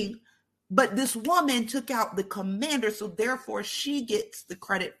king, but this woman took out the commander, so therefore she gets the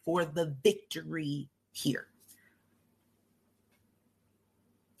credit for the victory here.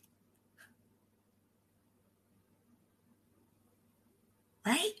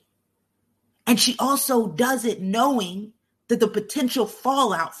 Right? And she also does it knowing that the potential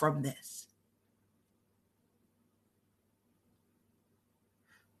fallout from this.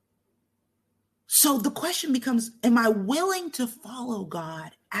 So the question becomes, am I willing to follow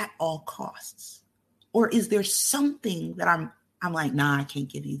God at all costs? Or is there something that I'm like, nah, I can't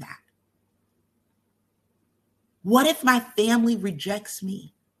give you that? What if my family rejects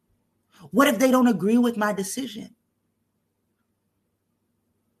me? What if they don't agree with my decision?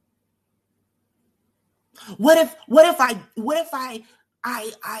 What if I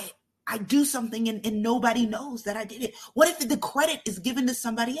do something and nobody knows that I did it? What if the credit is given to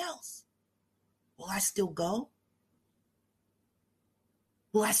somebody else? Will I still go?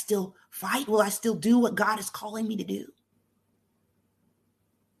 Will I still fight? Will I still do what God is calling me to do?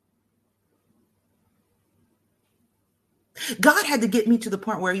 God had to get me to the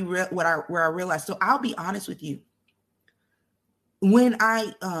point where I realized. So I'll be honest with you. When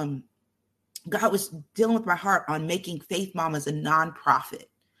God was dealing with my heart on making Faith Mamas a nonprofit.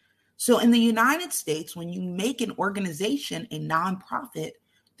 So in the United States, when you make an organization a nonprofit,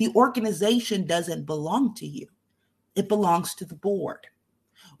 the organization doesn't belong to you. It belongs to the board,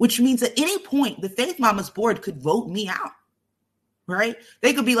 which means at any point, the Faith Mamas board could vote me out, right?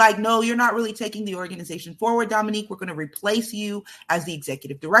 They could be like, no, you're not really taking the organization forward, Dominique. We're going to replace you as the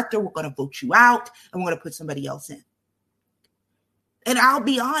executive director. We're going to vote you out and we're going to put somebody else in. And I'll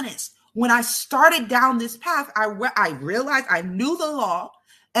be honest, when I started down this path, I realized I knew the law.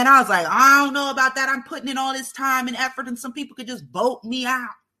 And I was like, I don't know about that. I'm putting in all this time and effort and some people could just vote me out.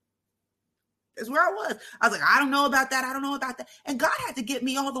 That's where I was. I was like, I don't know about that. I don't know about that. And God had to get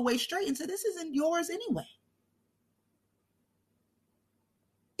me all the way straight and say, this isn't yours anyway.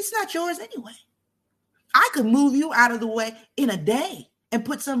 It's not yours anyway. I could move you out of the way in a day and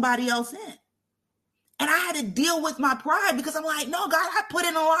put somebody else in. And I had to deal with my pride because I'm like, no, God, I put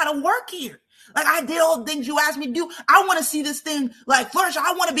in a lot of work here. Like I did all the things you asked me to do. I want to see this thing like flourish.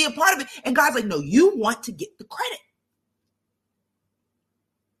 I want to be a part of it. And God's like, no, you want to get the credit.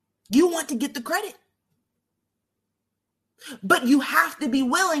 You want to get the credit. But you have to be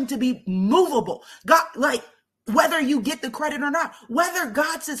willing to be movable. God, like, whether you get the credit or not, whether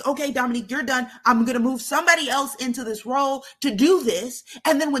God says, okay, Dominique, you're done. I'm going to move somebody else into this role to do this.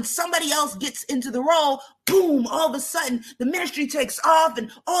 And then when somebody else gets into the role, boom, all of a sudden the ministry takes off and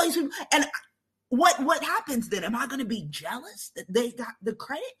all these people. And what happens then? Am I going to be jealous that they got the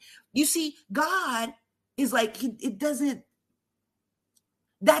credit? You see, God is like,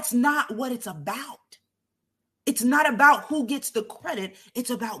 that's not what it's about. It's not about who gets the credit. It's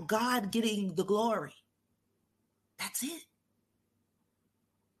about God getting the glory. That's it.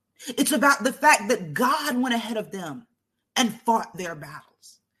 It's about the fact that God went ahead of them and fought their battles.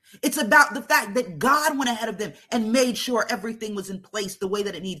 It's about the fact that God went ahead of them and made sure everything was in place the way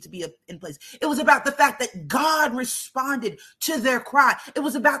that it needed to be in place. It was about the fact that God responded to their cry. It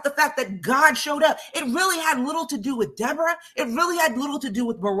was about the fact that God showed up. It really had little to do with Deborah. It really had little to do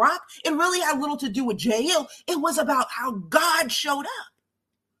with Barak. It really had little to do with Jael. It was about how God showed up.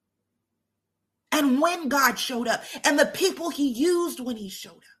 And when God showed up and the people he used when he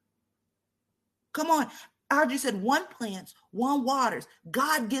showed up. Come on. I just said one plants, one waters.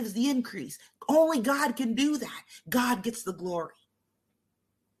 God gives the increase. Only God can do that. God gets the glory.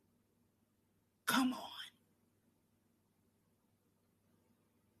 Come on.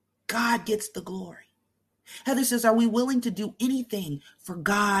 God gets the glory. Heather says, are we willing to do anything for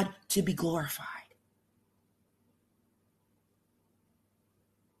God to be glorified?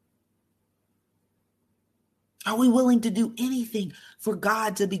 Are we willing to do anything for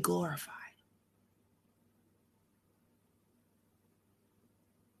God to be glorified?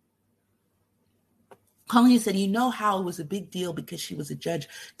 Colleen said, you know how it was a big deal because she was a judge.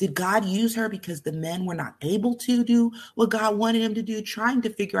 Did God use her because the men were not able to do what God wanted him to do? Trying to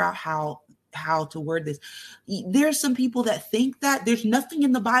figure out how to word this. There's some people that think that. There's nothing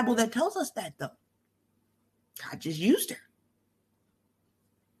in the Bible that tells us that, though. God just used her.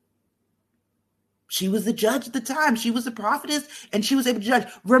 She was the judge at the time. She was the prophetess, and she was able to judge.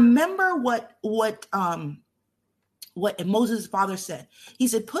 Remember what Moses' father said. He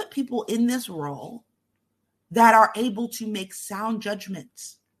said, put people in this role that are able to make sound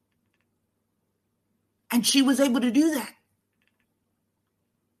judgments. And she was able to do that.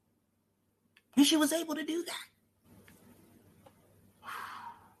 And she was able to do that.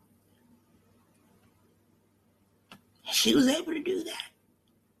 She was able to do that.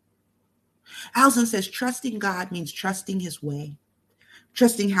 Allison says, trusting God means trusting his way,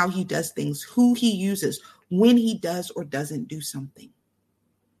 trusting how he does things, who he uses, when he does or doesn't do something.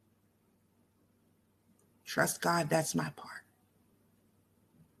 Trust God, that's my part.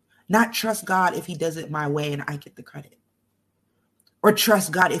 Not trust God if he does it my way and I get the credit. Or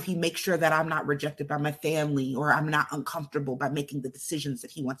trust God if he makes sure that I'm not rejected by my family or I'm not uncomfortable by making the decisions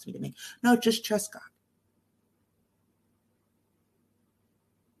that he wants me to make. No, just trust God.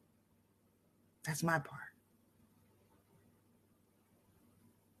 That's my part.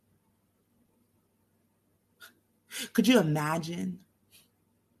 Could you imagine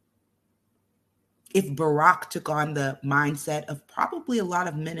if Barack took on the mindset of probably a lot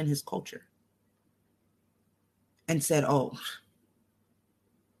of men in his culture and said, oh,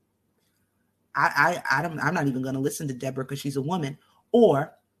 I'm not even going to listen to Deborah because she's a woman.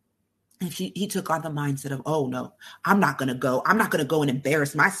 Or if he took on the mindset of, oh, no, I'm not going to go and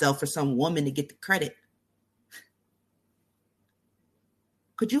embarrass myself for some woman to get the credit.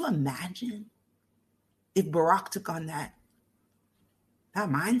 Could you imagine if Barack took on that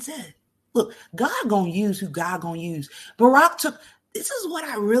mindset? Look, God gonna use who God gonna use. This is what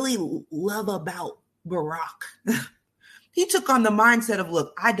I really love about Barack. He took on the mindset of,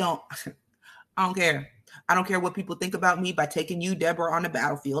 look, I don't care. I don't care what people think about me by taking you, Deborah, on the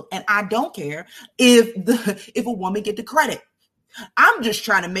battlefield. And I don't care if a woman get the credit. I'm just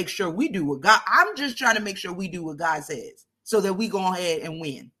trying to make sure we do what God says so that we go ahead and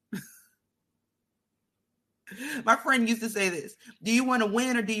win. My friend used to say this: do you want to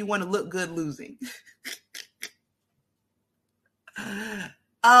win or do you want to look good losing?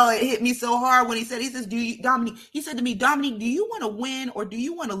 Oh, it hit me so hard when he said, he said to me, Dominique, do you want to win or do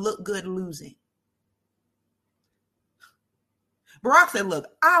you want to look good losing? Barack said, look,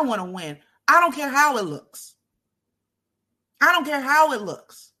 I want to win. I don't care how it looks. I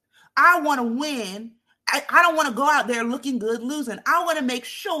want to win. I don't want to go out there looking good losing. I want to make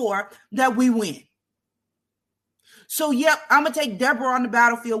sure that we win. So, yep, I'm going to take Deborah on the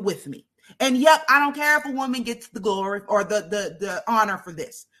battlefield with me. And yep, I don't care if a woman gets the glory or the honor for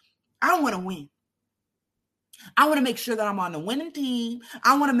this. I want to win. I want to make sure that I'm on the winning team.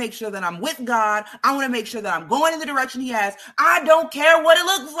 I want to make sure that I'm with God. I want to make sure that I'm going in the direction he has. I don't care what it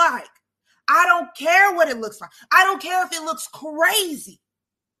looks like. I don't care what it looks like. I don't care if it looks crazy.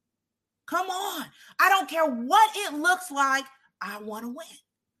 Come on. I don't care what it looks like. I want to win.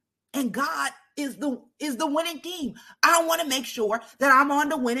 And God is the winning team. I want to make sure that I'm on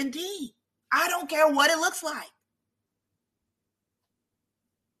the winning team. I don't care what it looks like.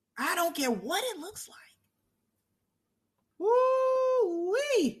 I don't care what it looks like.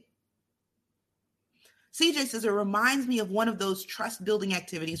 Woo-wee. CJ says, it reminds me of one of those trust building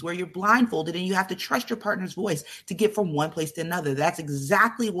activities where you're blindfolded and you have to trust your partner's voice to get from one place to another. That's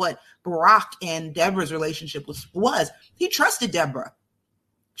exactly what Barack and Deborah's relationship was. He trusted Deborah.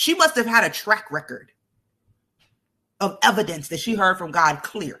 She must have had a track record of evidence that she heard from God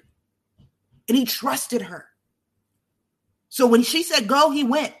clear. And he trusted her. So when she said go, he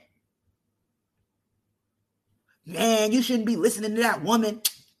went. Man, you shouldn't be listening to that woman.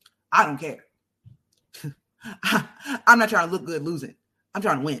 I don't care. I'm not trying to look good losing. I'm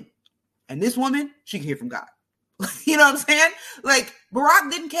trying to win. And this woman, she can hear from God. You know what I'm saying? Like,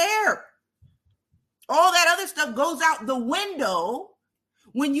 Barack didn't care. All that other stuff goes out the window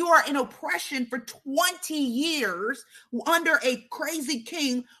when you are in oppression for 20 years under a crazy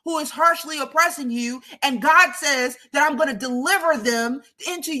king who is harshly oppressing you. And God says that I'm going to deliver them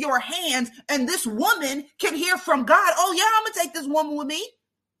into your hands. And this woman can hear from God. Oh, yeah, I'm going to take this woman with me.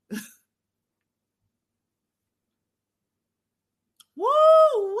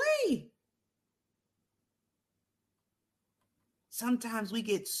 Woo-wee. Sometimes we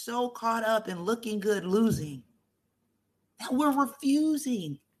get so caught up in looking good losing that we're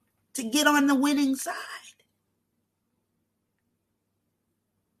refusing to get on the winning side.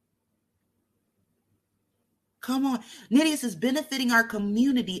 Come on. Nydia says, benefiting our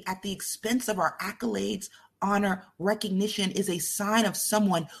community at the expense of our accolades, honor, recognition is a sign of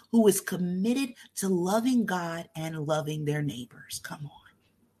someone who is committed to loving God and loving their neighbors. Come on.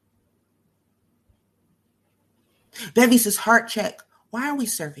 Bevy says, heart check. Why are we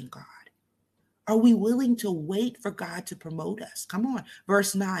serving God? Are we willing to wait for God to promote us? Come on.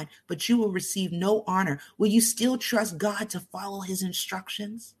 Verse 9, but you will receive no honor. Will you still trust God to follow his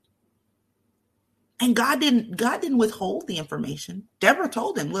instructions? And God didn't withhold the information. Deborah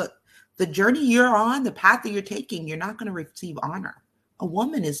told him, look, the journey you're on, the path that you're taking, you're not going to receive honor. A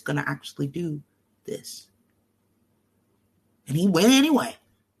woman is going to actually do this. And he went anyway.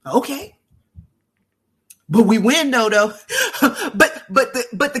 Okay. But we win though.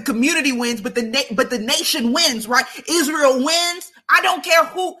 but the community wins, but the nation wins, right? Israel wins. I don't care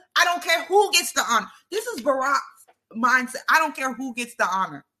who gets the honor. This is Barak's mindset. I don't care who gets the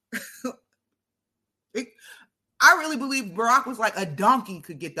honor. I really believe Barak was like a donkey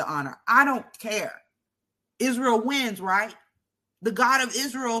could get the honor. I don't care. Israel wins, right? The God of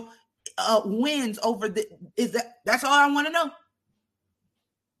Israel wins over that's all I want to know.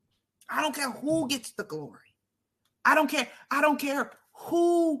 I don't care who gets the glory. I don't care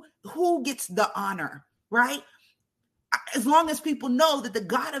who gets the honor, right? As long as people know that the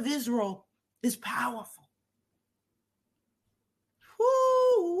God of Israel is powerful.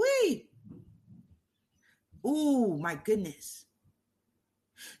 Woo-wee. Ooh, my goodness.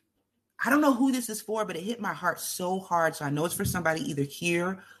 I don't know who this is for, but it hit my heart so hard. So I know it's for somebody either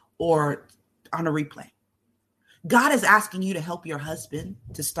here or on a replay. God is asking you to help your husband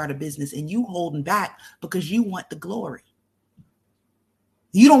to start a business and you holding back because you want the glory.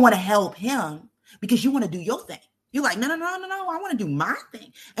 You don't want to help him because you want to do your thing. You're like, no. I want to do my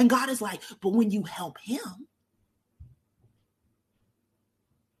thing. And God is like, but when you help him,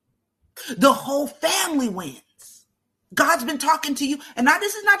 the whole family wins. God's been talking to you. And now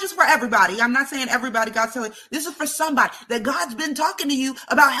this is not just for everybody. I'm not saying everybody God's telling. This is for somebody that God's been talking to you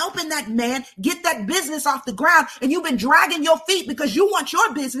about helping that man get that business off the ground. And you've been dragging your feet because you want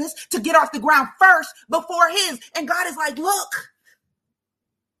your business to get off the ground first before his. And God is like, look,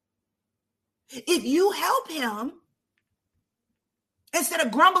 if you help him, instead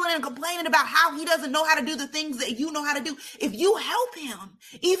of grumbling and complaining about how he doesn't know how to do the things that you know how to do, if you help him,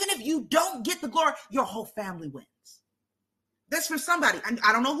 even if you don't get the glory, your whole family wins. That's for somebody.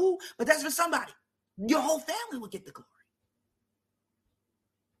 I don't know who, but that's for somebody. Your whole family will get the glory.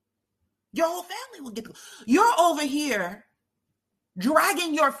 Your whole family will get the glory. You're over here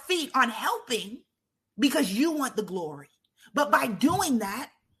dragging your feet on helping because you want the glory. But by doing that,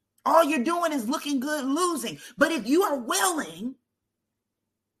 all you're doing is looking good, losing. But if you are willing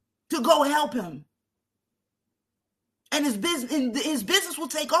to go help him, and his business will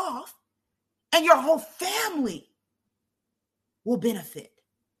take off, and your whole family will benefit.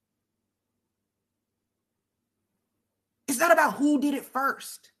 It's not about who did it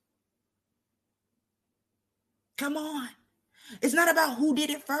first. Come on. It's not about who did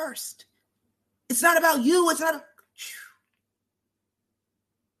it first. It's not about you. It's not.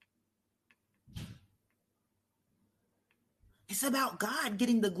 It's about God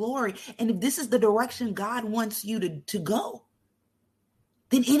getting the glory. And if this is the direction God wants you to go,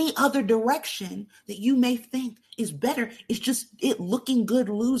 then any other direction that you may think is better is just it looking good,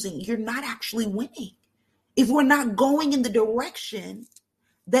 losing. You're not actually winning. If we're not going in the direction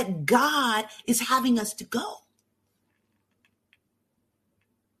that God is having us to go.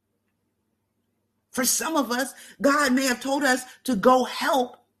 For some of us, God may have told us to go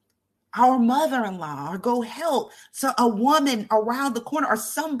help our mother-in-law or go help a woman around the corner or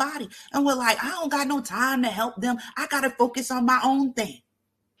somebody. And we're like, I don't got no time to help them. I got to focus on my own thing.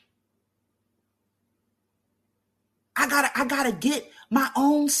 I gotta get my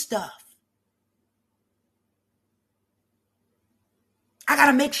own stuff. I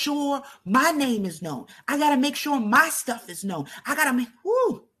gotta make sure my name is known. I gotta make sure my stuff is known. I gotta make,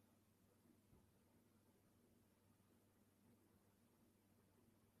 whoo.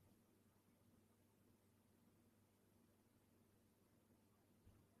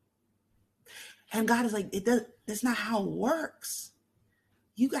 And God is like, that's not how it works.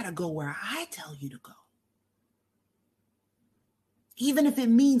 You gotta go where I tell you to go. Even if it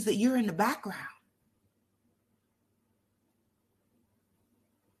means that you're in the background.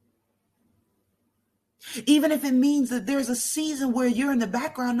 Even if it means that there's a season where you're in the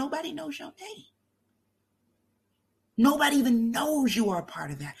background, nobody knows your name. Nobody even knows you are a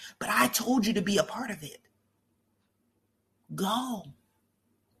part of that. But I told you to be a part of it. Go.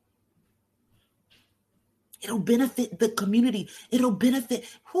 It'll benefit the community. It'll benefit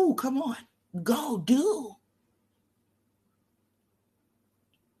who? Come on. Go do.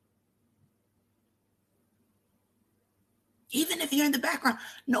 Even if you're in the background,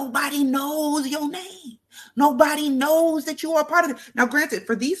 nobody knows your name. Nobody knows that you are a part of it. Now, granted,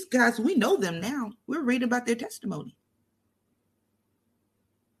 for these guys, we know them now. We're reading about their testimony.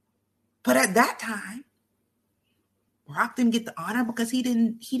 But at that time, Barack didn't get the honor because he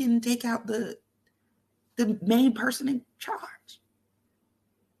didn't take out the main person in charge.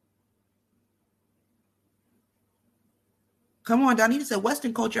 Come on, Donita said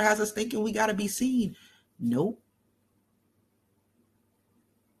Western culture has us thinking we got to be seen. Nope.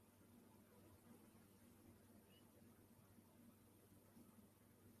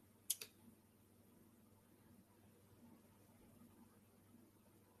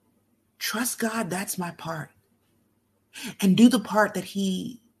 Trust God, that's my part. And do the part that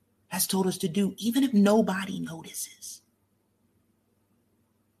he has told us to do, even if nobody notices.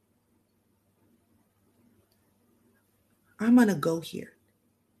 I'm going to go here.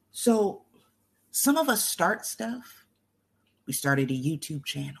 So some of us start stuff. We started a YouTube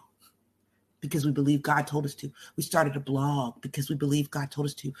channel because we believe God told us to. We started a blog because we believe God told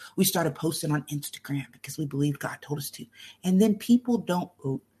us to. We started posting on Instagram because we believe God told us to. And then people don't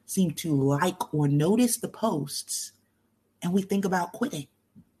seem to like or notice the posts, and we think about quitting.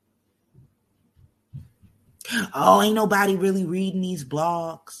 Oh, ain't nobody really reading these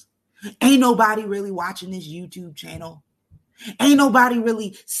blogs. Ain't nobody really watching this YouTube channel. Ain't nobody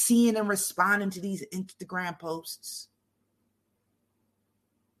really seeing and responding to these Instagram posts.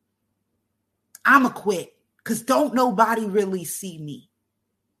 I'ma quit because don't nobody really see me.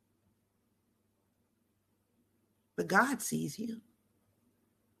 But God sees you.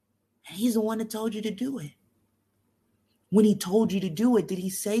 And he's the one that told you to do it. When he told you to do it, did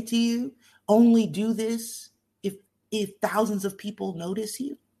he say to you, only do this if thousands of people notice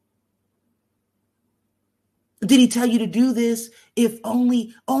you? Did he tell you to do this if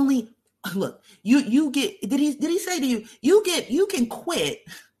only look, you get, did he say to you, you can quit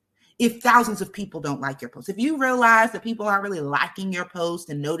if thousands of people don't like your post? If you realize that people aren't really liking your post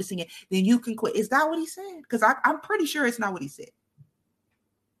and noticing it, then you can quit. Is that what he said? Because I'm pretty sure it's not what he said.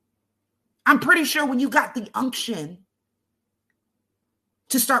 I'm pretty sure when you got the unction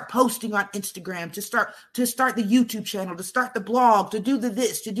to start posting on Instagram, to start the YouTube channel, to start the blog, to do the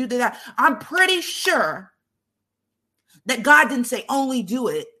this, to do the that, I'm pretty sure that God didn't say only do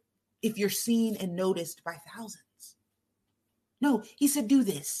it if you're seen and noticed by thousands. No, he said do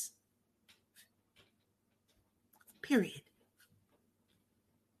this. Period.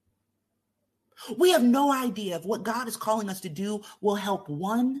 We have no idea if what God is calling us to do will help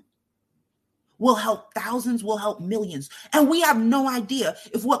one, will help thousands, will help millions. And we have no idea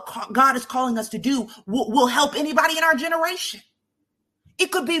if what God is calling us to do will help anybody in our generation. It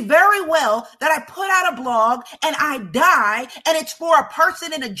could be very well that I put out a blog and I die, and it's for a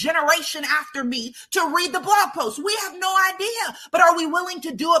person in a generation after me to read the blog post. We have no idea. But are we willing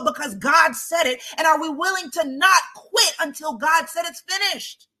to do it because God said it? And are we willing to not quit until God said it's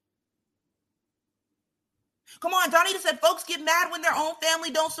finished? Come on, Donita said folks get mad when their own family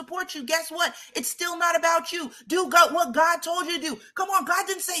don't support you. Guess what? It's still not about you. Do what God told you to do. Come on, God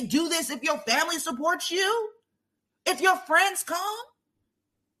didn't say do this if your family supports you, if your friends come.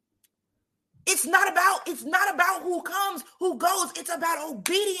 It's not about who comes, who goes. It's about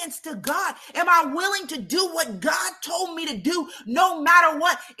obedience to God. Am I willing to do what God told me to do no matter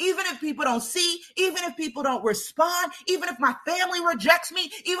what? Even if people don't see, even if people don't respond, even if my family rejects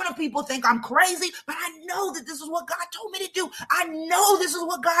me, even if people think I'm crazy, but I know that this is what God told me to do. I know this is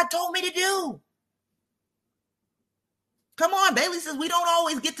what God told me to do. Come on, Bailey says we don't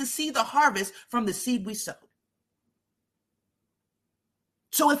always get to see the harvest from the seed we sowed.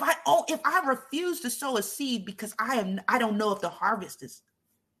 So if I refuse to sow a seed because I don't know if the harvest is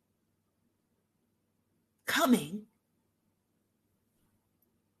coming,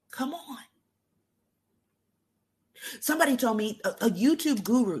 come on. Somebody told me, a YouTube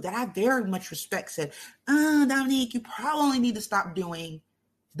guru that I very much respect said, Dominique, you probably need to stop doing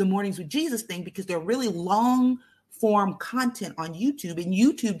the Mornings with Jesus thing because they're really long form content on YouTube, and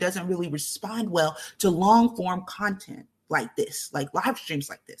YouTube doesn't really respond well to long form content like this, like live streams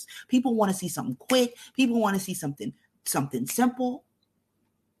like this. People want to see something quick. People want to see something simple.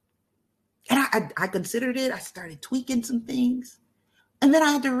 And I considered it. I started tweaking some things. And then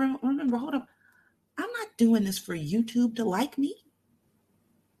I had to remember, hold up, I'm not doing this for YouTube to like me.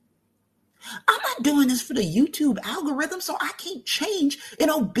 I'm not doing this for the YouTube algorithm so I can't change in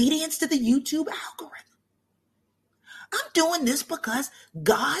obedience to the YouTube algorithm. I'm doing this because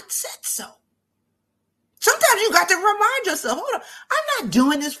God said so. Sometimes you got to remind yourself, hold on, I'm not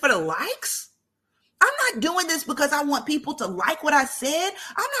doing this for the likes. I'm not doing this because I want people to like what I said.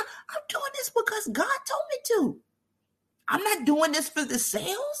 I'm doing this because God told me to. I'm not doing this for the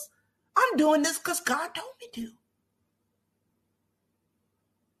sales. I'm doing this because God told me to.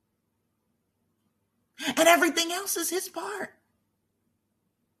 And everything else is his part.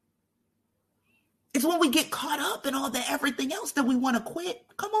 It's when we get caught up in all the everything else that we want to quit.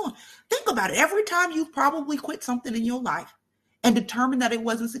 Come on, think about it. Every time you've probably quit something in your life and determined that it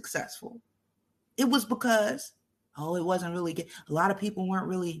wasn't successful, it was because, it wasn't really good. A lot of people weren't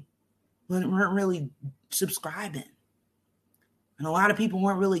really subscribing. And a lot of people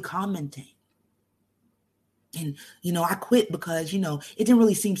weren't really commenting. And, I quit because, it didn't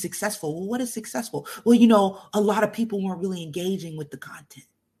really seem successful. Well, what is successful? Well, a lot of people weren't really engaging with the content.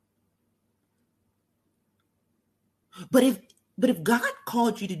 But if God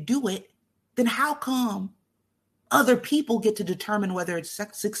called you to do it, then how come other people get to determine whether it's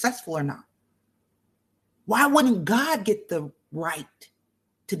successful or not? Why wouldn't God get the right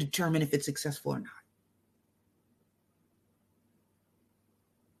to determine if it's successful or not?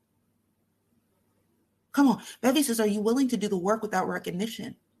 Come on. Bevy says, are you willing to do the work without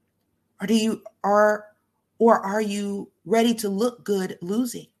recognition? Or are you ready to look good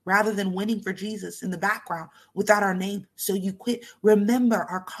losing rather than winning for Jesus in the background without our name? So you quit. Remember,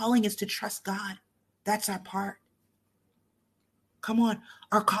 our calling is to trust God. That's our part. Come on.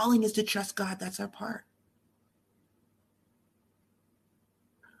 Our calling is to trust God. That's our part.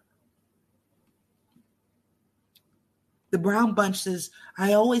 The Brown Bunch says,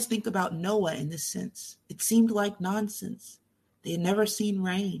 I always think about Noah in this sense. It seemed like nonsense. They had never seen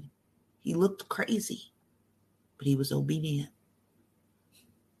rain. He looked crazy, but he was obedient.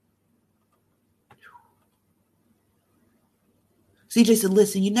 CJ said,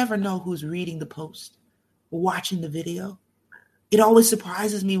 listen, you never know who's reading the post or watching the video. It always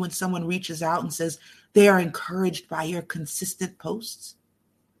surprises me when someone reaches out and says they are encouraged by your consistent posts.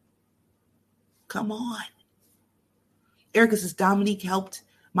 Come on. Erica says, Dominique helped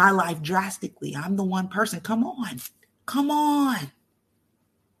my life drastically. I'm the one person. Come on.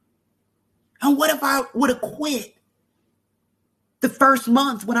 And what if I would have quit the first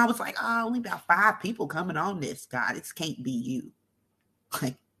month when I was like, only about 5 people coming on this, God, it can't be you.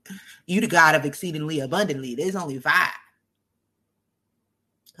 Like, you the God of exceedingly abundantly. There's only 5.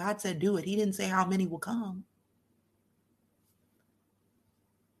 God said, do it. He didn't say how many will come.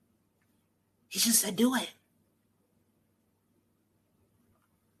 He just said, do it.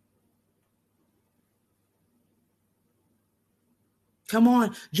 Come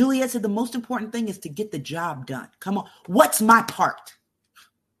on. Juliet said the most important thing is to get the job done. Come on. What's my part?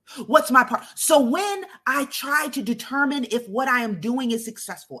 So when I try to determine if what I am doing is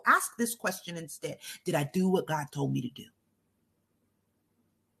successful, ask this question instead. Did I do what God told me to do?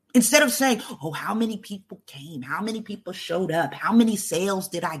 Instead of saying, how many people came? How many people showed up? How many sales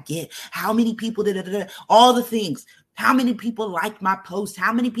did I get? How many people did all the things? How many people liked my post?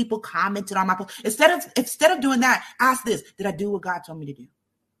 How many people commented on my post? Instead of doing that, ask this. Did I do what God told me to do?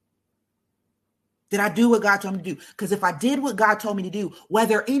 Did I do what God told me to do? Because if I did what God told me to do,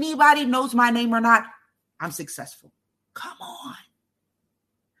 whether anybody knows my name or not, I'm successful. Come on.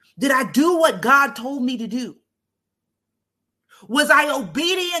 Did I do what God told me to do? Was I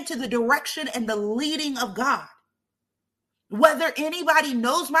obedient to the direction and the leading of God? Whether anybody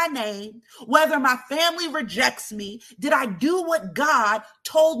knows my name, whether my family rejects me, did I do what God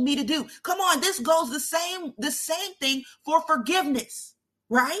told me to do? Come on, this goes the same thing for forgiveness,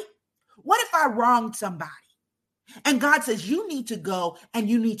 right? What if I wronged somebody and God says, you need to go and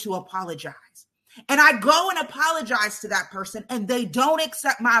you need to apologize? And I go and apologize to that person and they don't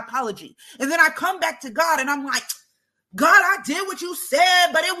accept my apology. And then I come back to God and I'm like, God, I did what you said,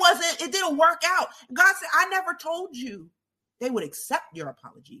 but it didn't work out. God said, I never told you they would accept your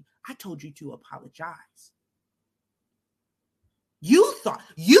apology. I told you to apologize. You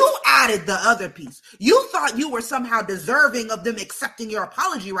added the other piece. You thought you were somehow deserving of them accepting your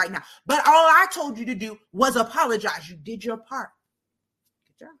apology right now. But all I told you to do was apologize. You did your part.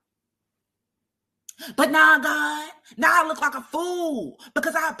 Good job. But now, God, I look like a fool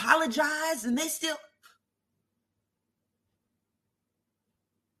because I apologized and they still.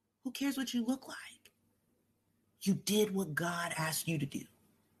 Who cares what you look like? You did what God asked you to do.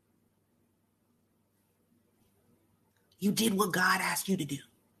 You did what God asked you to do.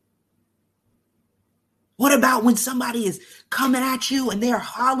 What about when somebody is coming at you and they're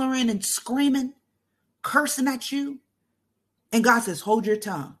hollering and screaming, cursing at you? And God says, hold your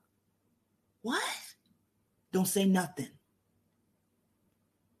tongue. What? Don't say nothing.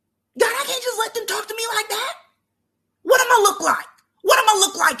 God, I can't just let them talk to me like that. What am I look like? What am I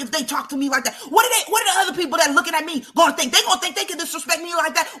look like if they talk to me like that? What are the other people that are looking at me going to think? They're going to think they can disrespect me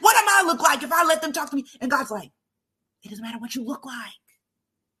like that. What am I look like if I let them talk to me? And God's like, it doesn't matter what you look like.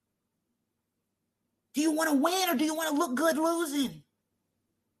 Do you want to win or do you want to look good losing?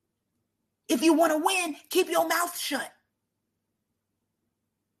 If you want to win, keep your mouth shut.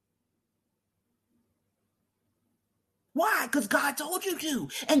 Why? Because God told you to.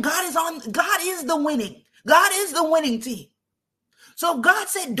 And God is the winning. God is the winning team. So if God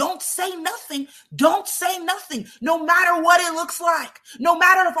said, don't say nothing, don't say nothing, no matter what it looks like. No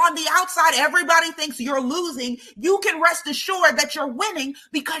matter if on the outside everybody thinks you're losing, you can rest assured that you're winning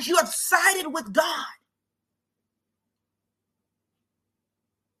because you have sided with God.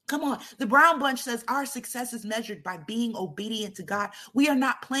 Come on. The Brown Bunch says our success is measured by being obedient to God. We are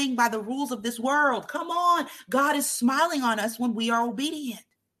not playing by the rules of this world. Come on. God is smiling on us when we are obedient.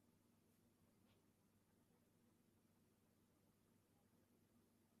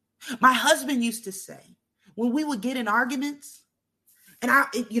 My husband used to say, when we would get in arguments, and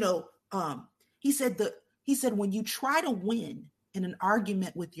he said, when you try to win in an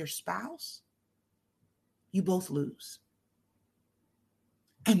argument with your spouse, you both lose.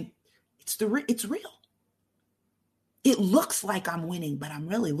 And it's real. It looks like I'm winning, but I'm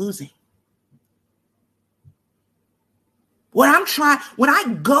really losing. When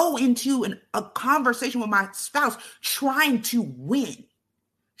I go into a conversation with my spouse trying to win,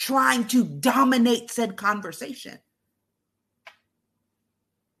 trying to dominate said conversation,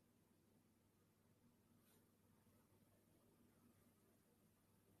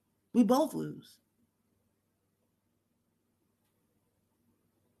 we both lose.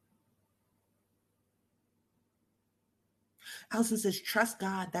 Allison says, trust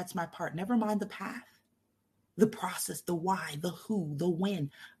God, that's my part. Never mind the path, the process, the why, the who, the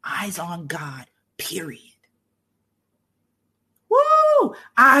when. Eyes on God, period. Woo!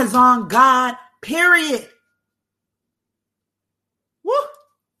 Eyes on God, period. Woo!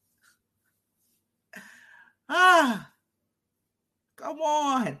 Come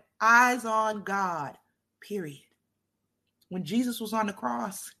on. Eyes on God, period. When Jesus was on the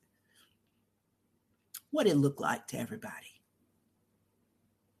cross, what did it look like to everybody?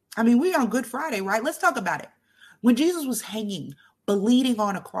 I mean, we're on Good Friday, right? Let's talk about it. When Jesus was hanging, bleeding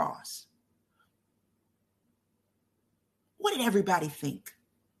on a cross, what did everybody think?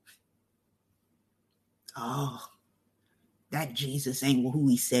 Oh, that Jesus ain't who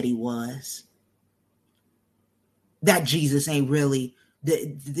he said he was. That Jesus ain't really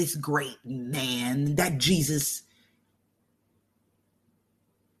this great man. That Jesus,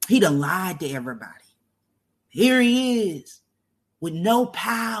 he done lied to everybody. Here he is with no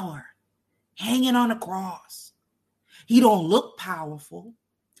power, hanging on a cross. He don't look powerful.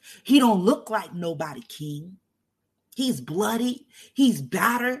 He don't look like nobody king. He's bloody, he's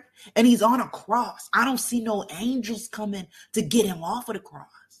battered, and he's on a cross. I don't see no angels coming to get him off of the cross.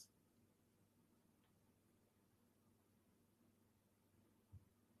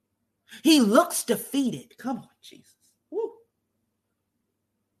 He looks defeated. Come on, Jesus. Woo.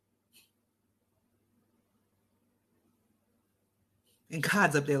 And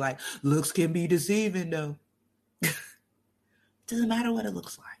God's up there like, looks can be deceiving though. Doesn't matter what it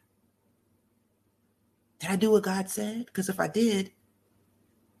looks like. Did I do what God said? Because if I did,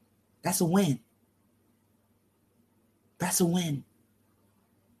 that's a win. That's a win.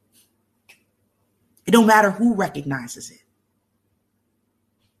 It don't matter who recognizes it.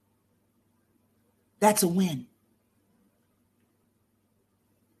 That's a win.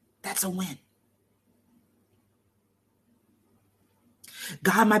 That's a win.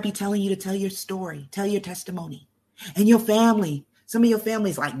 God might be telling you to tell your story, tell your testimony. And your family, some of your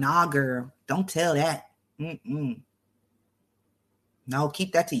family's like, nah, girl, don't tell that. Mm-mm. No,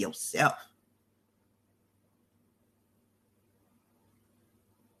 keep that to yourself.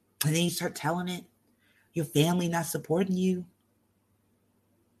 And then you start telling it, your family not supporting you.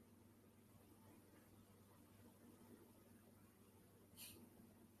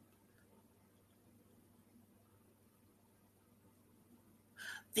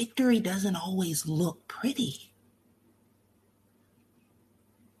 Victory doesn't always look pretty.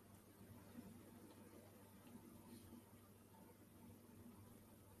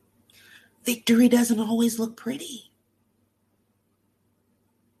 Victory doesn't always look pretty.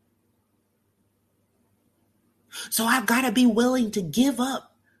 So I've got to be willing to give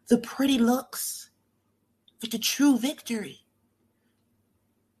up the pretty looks for the true victory.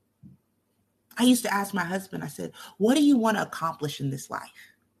 I used to ask my husband, I said, what do you want to accomplish in this life?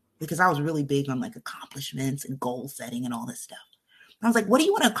 Because I was really big on like accomplishments and goal setting and all this stuff. I was like, what do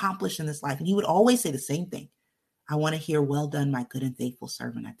you want to accomplish in this life? And he would always say the same thing. I want to hear, well done, my good and faithful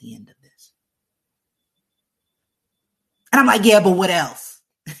servant at the end of this. And I'm like, yeah, but what else?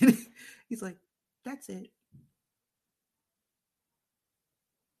 He's like, that's it.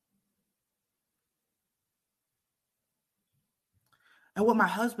 And what my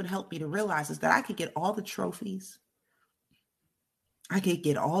husband helped me to realize is that I could get all the trophies. I could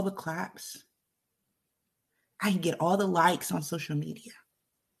get all the claps. I can get all the likes on social media.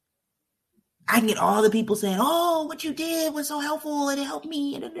 I can get all the people saying, oh, what you did was so helpful and it helped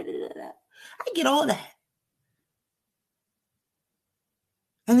me. I can get all that.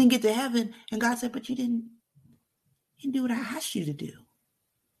 And then get to heaven and God said, but you didn't do what I asked you to do.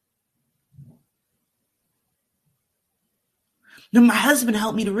 Then my husband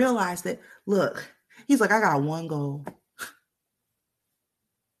helped me to realize that, look, he's like, I got one goal.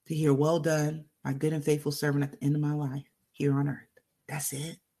 To hear, well done, my good and faithful servant at the end of my life here on earth. That's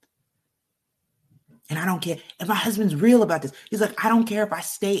it. And I don't care. And my husband's real about this. He's like, I don't care if I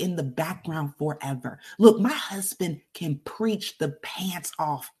stay in the background forever. Look, my husband can preach the pants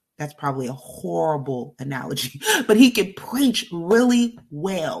off. That's probably a horrible analogy, but he can preach really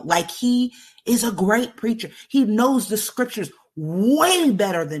well. Like, he is a great preacher. He knows the scriptures way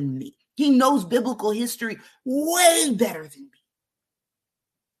better than me. He knows biblical history way better than me.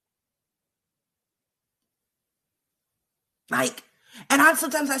 Like, and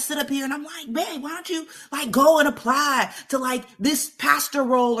sometimes I sit up here and I'm like, babe, why don't you like go and apply to like this pastor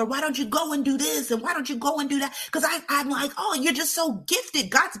role, or why don't you go and do this, and why don't you go and do that? Because I'm like, oh, you're just so gifted.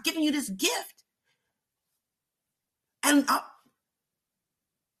 God's giving you this gift. And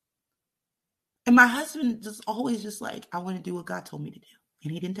my husband just always just like, I want to do what God told me to do.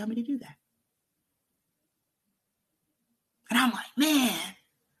 And he didn't tell me to do that. And I'm like, man,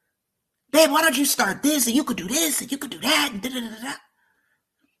 babe, why don't you start this, and you could do this, and you could do that, and da-da-da-da.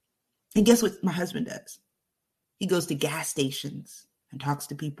 And guess what my husband does? He goes to gas stations and talks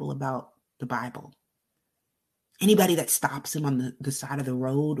to people about the Bible. Anybody that stops him on the side of the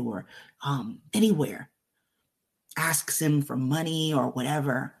road or anywhere, asks him for money or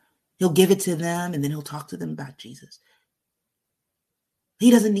whatever, he'll give it to them and then he'll talk to them about Jesus.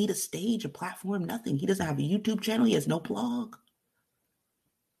 He doesn't need a stage, a platform, nothing. He doesn't have a YouTube channel. He has no blog.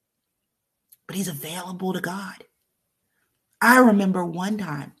 But he's available to God. I remember one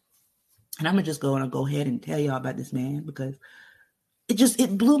time, and I'm just going to go ahead and tell y'all about this man because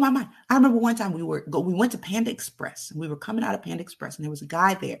it blew my mind. I remember one time we went to Panda Express, and we were coming out of Panda Express, and there was a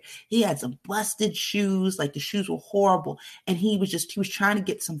guy there. He had some busted shoes, like the shoes were horrible, and he was trying to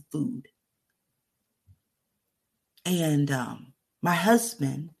get some food. And my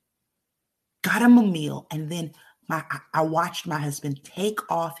husband got him a meal, and then I watched my husband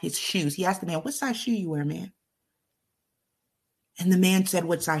take off his shoes. He asked the man, "What size shoe you wear, man?" And the man said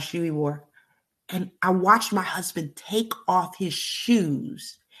what size shoe he wore. And I watched my husband take off his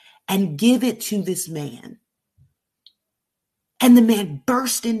shoes and give it to this man. And the man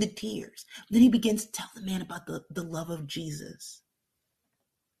burst into tears. Then he begins to tell the man about the love of Jesus.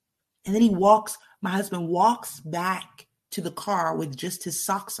 And then my husband walks back to the car with just his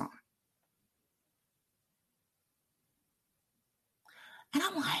socks on. And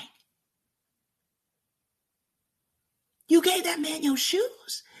I'm like, you gave that man your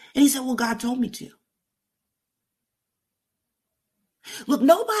shoes? And he said, well, God told me to. Look,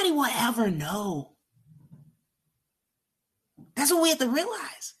 nobody will ever know. That's what we have to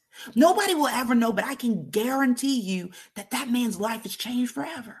realize. Nobody will ever know, but I can guarantee you that man's life has changed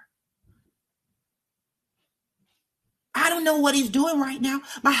forever. I don't know what he's doing right now.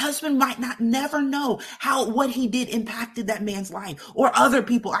 My husband might never know what he did impacted that man's life or other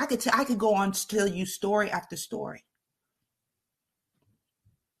people. I could go on to tell you story after story.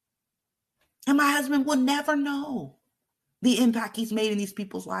 And my husband will never know the impact he's made in these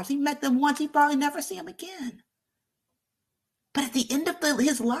people's lives. He met them once. He probably never see them again. But at the end of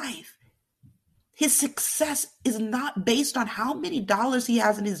his life, his success is not based on how many dollars he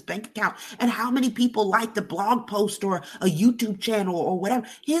has in his bank account and how many people like the blog post or a YouTube channel or whatever.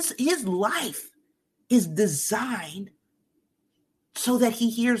 His life is designed so that he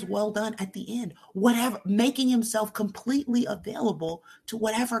hears well done at the end, whatever, making himself completely available to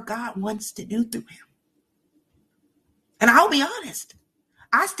whatever God wants to do through him. And I'll be honest,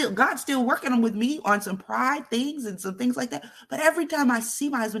 God's still working with me on some pride things and some things like that. But every time I see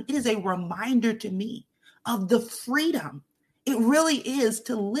my husband, it is a reminder to me of the freedom it really is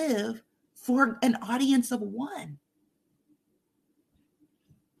to live for an audience of one.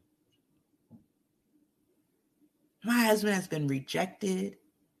 My husband has been rejected.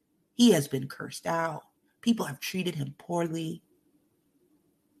 He has been cursed out. People have treated him poorly.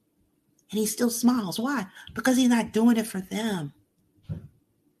 And he still smiles. Why? Because he's not doing it for them.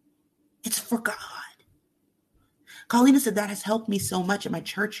 It's for God. Carlina said that has helped me so much at my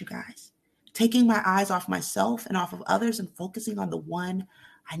church, you guys. Taking my eyes off myself and off of others and focusing on the one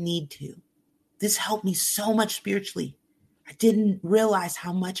I need to. This helped me so much spiritually. I didn't realize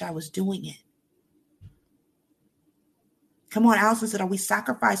how much I was doing it. Come on, Allison said, are we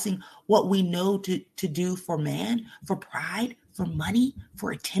sacrificing what we know to do for man, for pride, for money,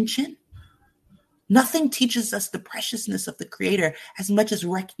 for attention? Nothing teaches us the preciousness of the Creator as much as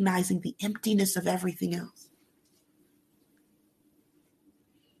recognizing the emptiness of everything else.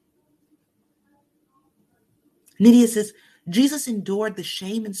 Nydia says, Jesus endured the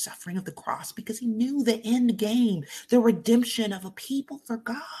shame and suffering of the cross because he knew the end game, the redemption of a people for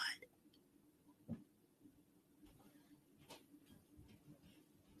God.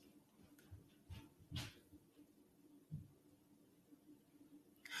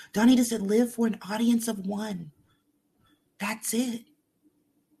 Donita said, live for an audience of one. That's it.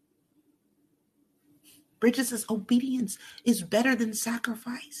 Bridget says, obedience is better than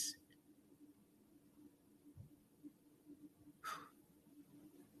sacrifice.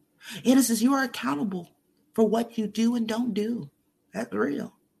 Anna says, you are accountable for what you do and don't do. That's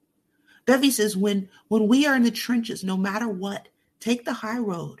real. Bevy says, when we are in the trenches, no matter what, take the high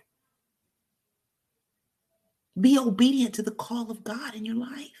road. Be obedient to the call of God in your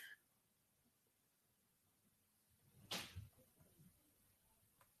life.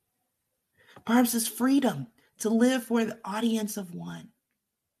 Barb says, freedom to live for the audience of one.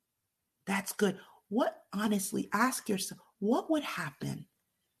 That's good. Honestly, ask yourself, what would happen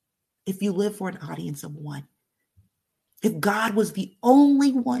if you live for an audience of one? If God was the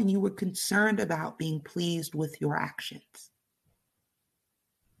only one you were concerned about being pleased with your actions,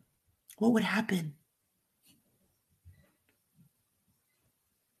 what would happen?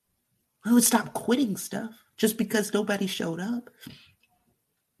 We would stop quitting stuff just because nobody showed up.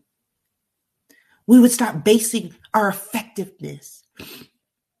 We would stop basing our effectiveness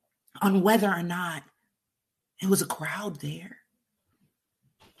on whether or not it was a crowd there.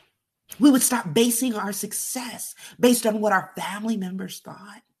 We would stop basing our success based on what our family members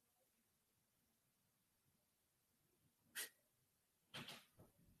thought.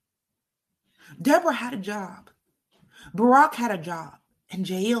 Deborah had a job. Barack had a job. And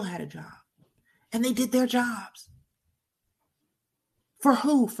Jael had a job. And they did their jobs. For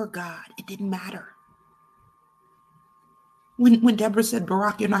who? For God. It didn't matter. When Deborah said,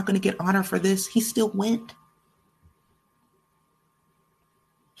 Barack, you're not going to get honor for this, he still went.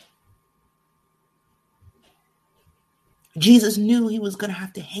 Jesus knew he was going to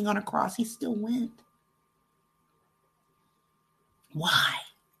have to hang on a cross. He still went. Why?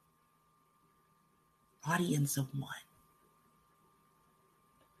 Audience of one.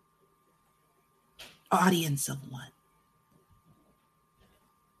 Audience of one.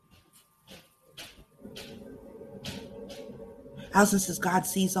 Allison says, God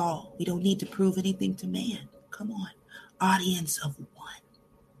sees all. We don't need to prove anything to man. Come on. Audience of one.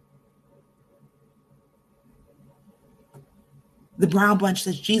 The Brown Bunch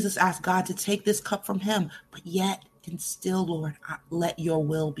says, Jesus asked God to take this cup from him, but yet and still, Lord, let your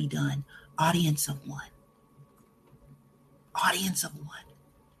will be done. Audience of one. Audience of one.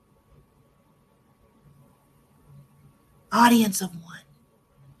 Audience of one.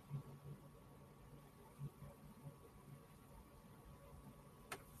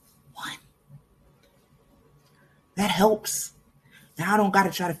 One. That helps. Now I don't got to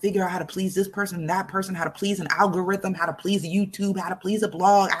try to figure out how to please this person and that person, how to please an algorithm, how to please YouTube, how to please a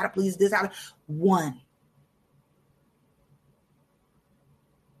blog, how to please this, one.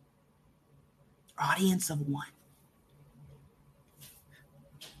 Audience of one.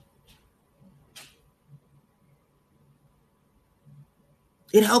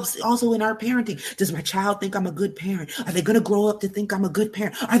 It helps also in our parenting. Does my child think I'm a good parent? Are they going to grow up to think I'm a good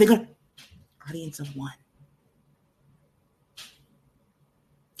parent? Are they going to? Audience of one.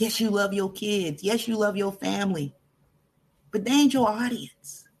 Yes, you love your kids. Yes, you love your family. But they ain't your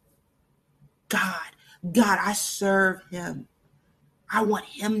audience. God, I serve him. I want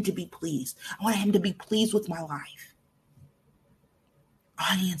him to be pleased. I want him to be pleased with my life.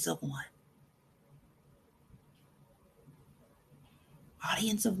 Audience of one.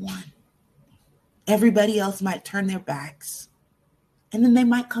 Audience of one. Everybody else might turn their backs, and then they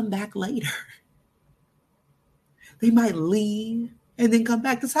might come back later. They might leave and then come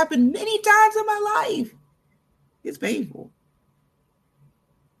back. This happened many times in my life. It's painful.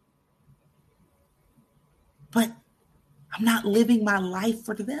 But I'm not living my life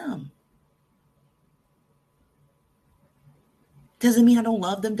for them. Doesn't mean I don't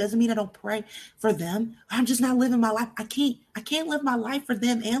love them. Doesn't mean I don't pray for them. I'm just not living my life. I can't live my life for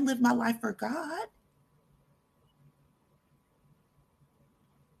them and live my life for God.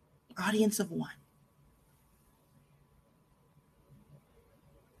 Audience of one.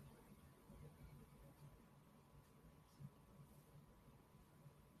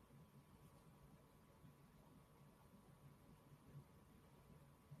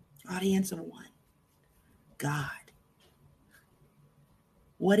 Audience of one. God.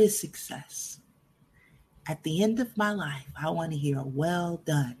 What is success? At the end of my life, I want to hear a well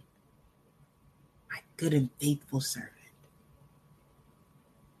done, my good and faithful servant.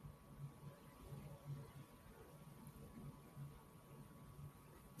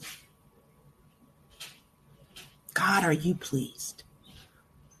 God, are you pleased?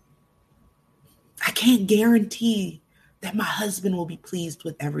 I can't guarantee that my husband will be pleased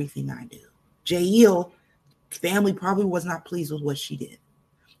with everything I do. Jael, family probably was not pleased with what she did.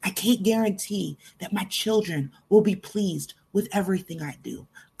 I can't guarantee that my children will be pleased with everything I do.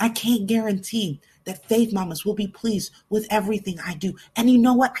 I can't guarantee that Faith Mamas will be pleased with everything I do. And you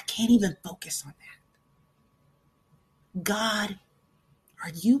know what? I can't even focus on that. God,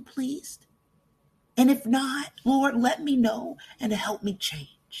 are you pleased? And if not, Lord, let me know and help me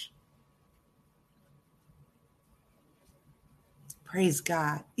change. Praise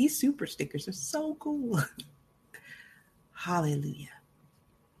God. These super stickers are so cool. Hallelujah.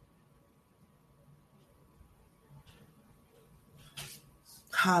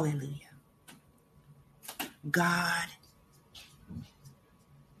 Hallelujah. God,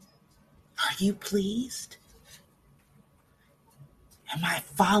 are you pleased? Am I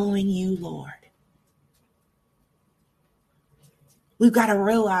following you, Lord? We've got to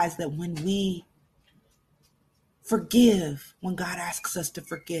realize that when we forgive, when God asks us to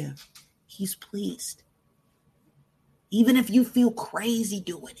forgive, he's pleased. Even if you feel crazy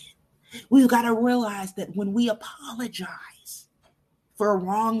doing it, we've got to realize that when we apologize for a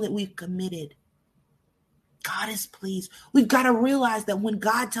wrong that we've committed, God is pleased. We've got to realize that when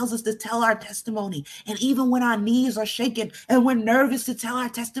God tells us to tell our testimony, and even when our knees are shaking and we're nervous to tell our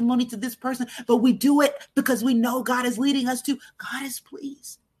testimony to this person, but we do it because we know God is leading us to, God is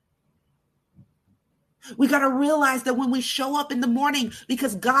pleased. We got to realize that when we show up in the morning,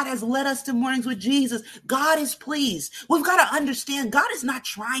 because God has led us to mornings with Jesus, God is pleased. We've got to understand God is not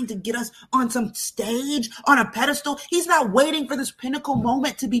trying to get us on some stage, on a pedestal. He's not waiting for this pinnacle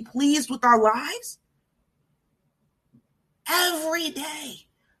moment to be pleased with our lives. Every day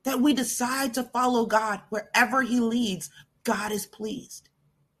that we decide to follow God, wherever he leads, God is pleased.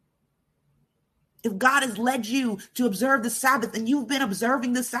 If God has led you to observe the Sabbath and you've been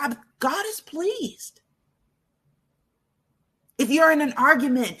observing the Sabbath, God is pleased. If you're in an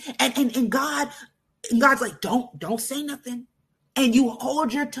argument and God's like, don't say nothing, and you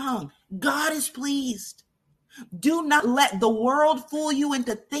hold your tongue, God is pleased. Do not let the world fool you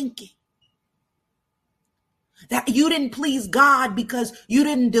into thinking that you didn't please God because you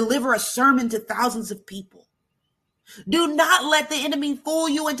didn't deliver a sermon to thousands of people. Do not let the enemy fool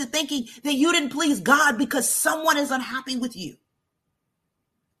you into thinking that you didn't please God because someone is unhappy with you.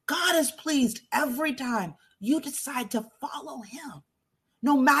 God is pleased every time you decide to follow him.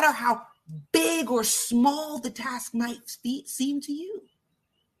 No matter how big or small the task might seem to you.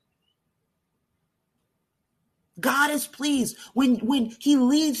 God is pleased when he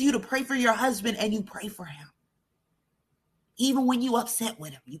leads you to pray for your husband and you pray for him. Even when you upset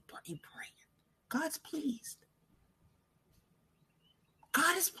with him, you pray. God's pleased.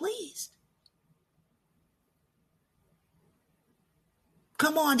 God is pleased.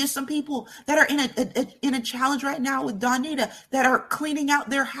 Come on, there's some people that are in a challenge right now with Donita that are cleaning out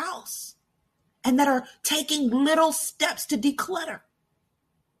their house and that are taking little steps to declutter.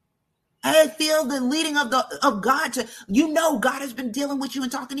 I feel the leading of God to, God has been dealing with you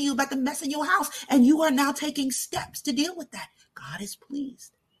and talking to you about the mess in your house, and you are now taking steps to deal with that. God is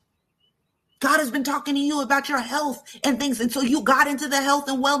pleased. God has been talking to you about your health and things. And so you got into the health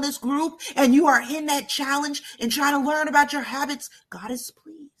and wellness group and you are in that challenge and trying to learn about your habits. God is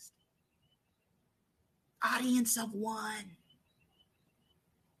pleased. Audience of one.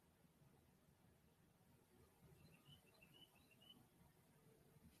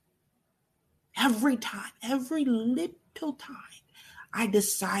 Every time, every little time I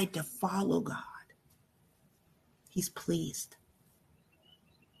decide to follow God, he's pleased.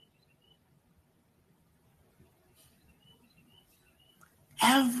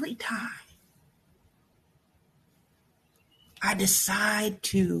 Every time I decide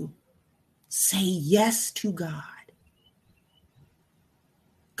to say yes to God,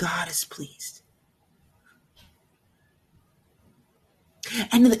 God is pleased.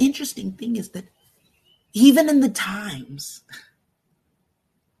 And the interesting thing is that even in the times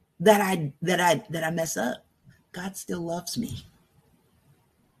that I mess up, God still loves me.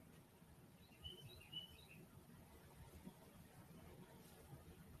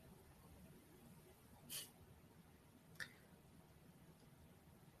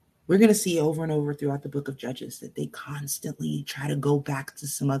 We're going to see over and over throughout the book of Judges that they constantly try to go back to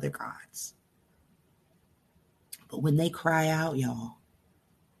some other gods. But when they cry out, y'all,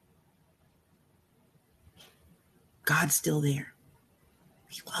 God's still there.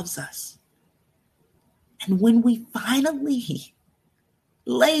 He loves us. And when we finally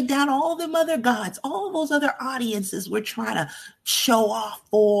lay down all them other gods, all those other audiences we're trying to show off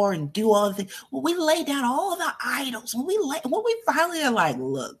for and do all the things, when we lay down all the idols, when we finally are like,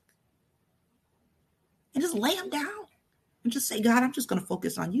 look, and just lay them down and just say, God, I'm just going to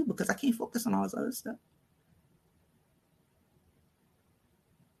focus on you because I can't focus on all this other stuff.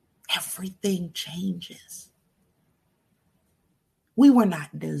 Everything changes. We were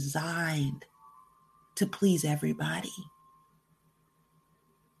not designed to please everybody.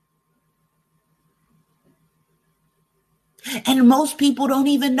 And most people don't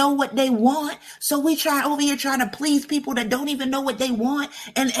even know what they want. So we try over here trying to please people that don't even know what they want.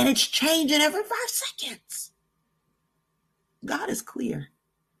 And it's changing every 5 seconds. God is clear.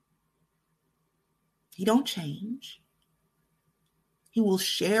 He don't change. He will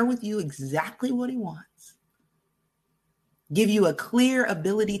share with you exactly what he wants. Give you a clear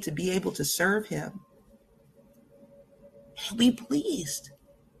ability to be able to serve him. He'll be pleased.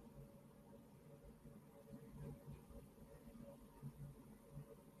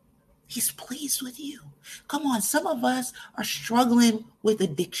 He's pleased with you. Come on, some of us are struggling with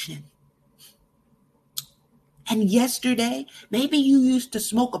addiction. And yesterday, maybe you used to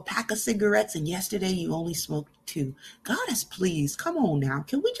smoke a pack of cigarettes and yesterday you only smoked 2. God is pleased. Come on now.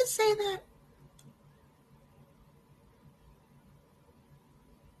 Can we just say that?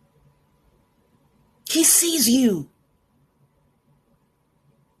 He sees you.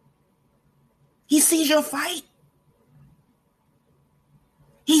 He sees your fight.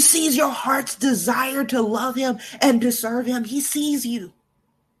 He sees your heart's desire to love him and to serve him. He sees you.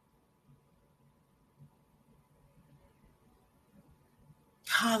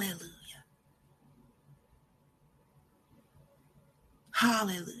 Hallelujah.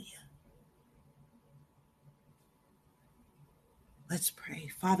 Hallelujah. Let's pray.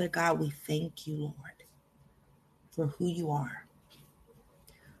 Father God, we thank you, Lord, for who you are.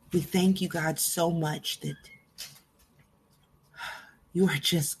 We thank you, God, so much that you are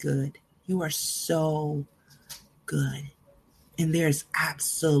just good. You are so good. And there's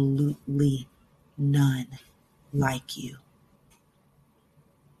absolutely none like you.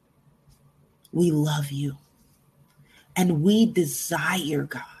 We love you. And we desire,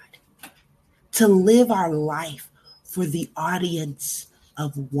 God, to live our life for the audience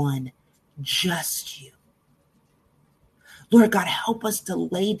of one, just you. Lord God, help us to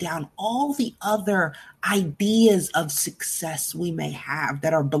lay down all the other ideas of success we may have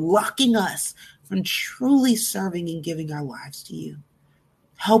that are blocking us from truly serving and giving our lives to you.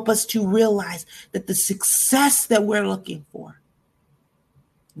 Help us to realize that the success that we're looking for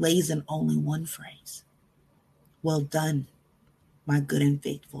lays in only one phrase. Well done, my good and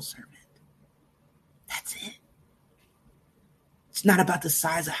faithful servant. That's it. It's not about the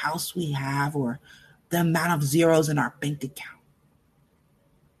size of house we have or the amount of zeros in our bank account.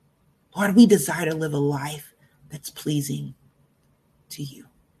 Lord, we desire to live a life that's pleasing to you.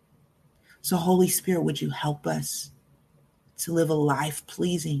 So Holy Spirit, would you help us to live a life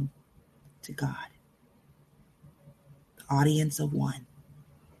pleasing to God? The audience of one.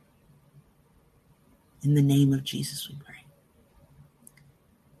 In the name of Jesus, we pray.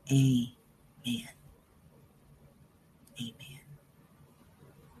 Amen. Amen.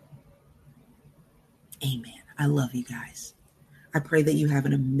 Amen. I love you guys. I pray that you have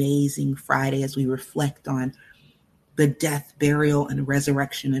an amazing Friday as we reflect on the death, burial, and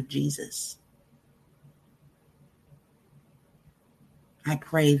resurrection of Jesus. I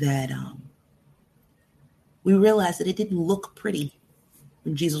pray that we realize that it didn't look pretty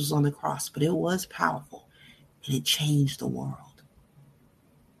when Jesus was on the cross, but it was powerful and it changed the world.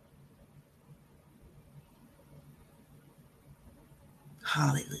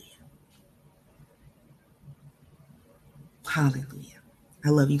 Hallelujah. Hallelujah. I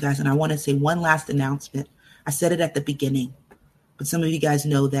love you guys. And I want to say one last announcement. I said it at the beginning, but some of you guys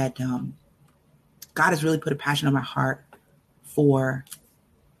know that God has really put a passion on my heart for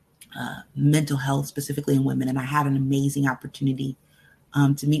mental health, specifically in women. And I had an amazing opportunity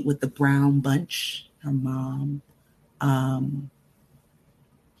to meet with the Brown Bunch, her mom. I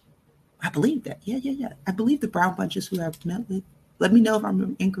believe that. Yeah. I believe the Brown Bunch is who I've met with. Let me know if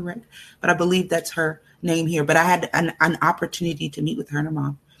I'm incorrect, but I believe that's her name here. But I had an opportunity to meet with her and her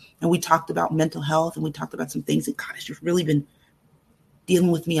mom. And we talked about mental health and we talked about some things that God has just really been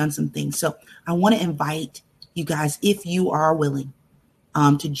dealing with me on some things. So I want to invite you guys, if you are willing,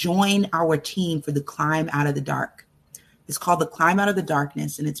 to join our team for the Climb Out of the Dark. It's called the Climb Out of the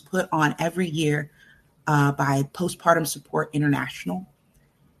Darkness, and it's put on every year by Postpartum Support International.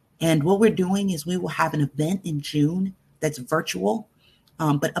 And what we're doing is we will have an event in June that's virtual.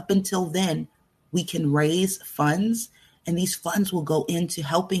 But up until then, we can raise funds, and these funds will go into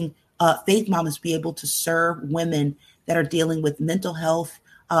helping faith mamas be able to serve women that are dealing with mental health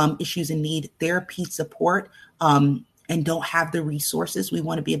issues and need therapy support and don't have the resources. We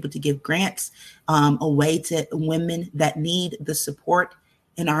want to be able to give grants away to women that need the support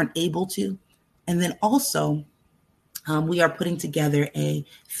and aren't able to. And then also, we are putting together a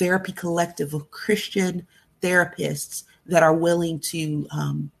therapy collective of Christian therapists that are willing to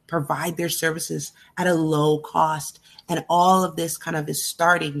provide their services at a low cost. And all of this kind of is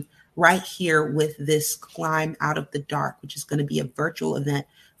starting right here with this Climb Out of the Dark, which is going to be a virtual event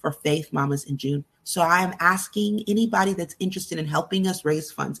for faith mamas in June. So I am asking anybody that's interested in helping us raise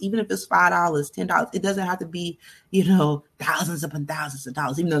funds, even if it's $5, $10, it doesn't have to be, thousands upon thousands of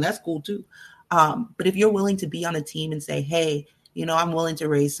dollars, even though that's cool too. But if you're willing to be on a team and say, hey, I'm willing to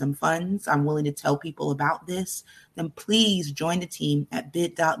raise some funds, I'm willing to tell people about this, then please join the team at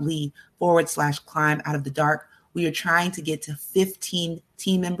bit.ly/climb out of the dark. We are trying to get to 15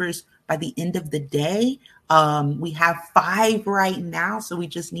 team members by the end of the day. We have 5 right now, so we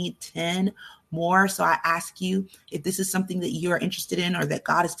just need 10 more. So I ask you, if this is something that you're interested in or that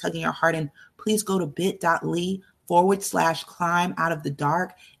God is tugging your heart in, please go to bit.ly/climb out of the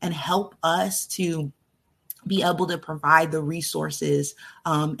dark and help us to be able to provide the resources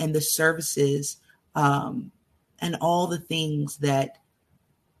and the services and all the things that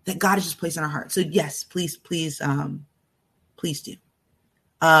God has just placed in our heart. So yes, please do.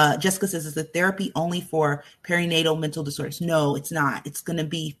 Jessica says, is the therapy only for perinatal mental disorders? No, it's not. It's going to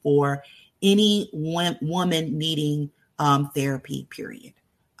be for any woman needing therapy, period.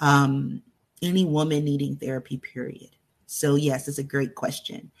 Any woman needing therapy, period. So yes, it's a great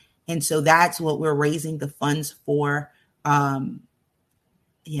question. And so that's what we're raising the funds for. That's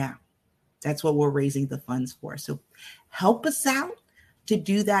what we're raising the funds for. So help us out to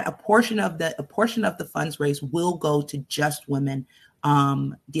do that. A portion of the funds raised will go to just women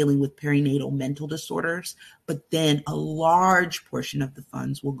dealing with perinatal mental disorders, but then a large portion of the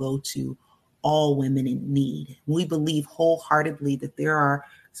funds will go to all women in need. We believe wholeheartedly that there are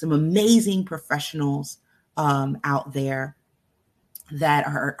some amazing professionals out there that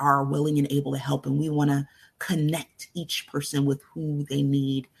are willing and able to help, and we want to connect each person with who they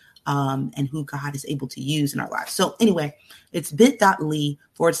need and who God is able to use in our lives. So anyway, it's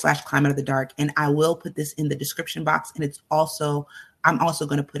bit.ly/climb out of the dark, and I will put this in the description box, and I'm also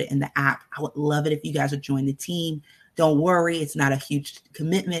going to put it in the app. I would love it if you guys would join the team. Don't worry, it's not a huge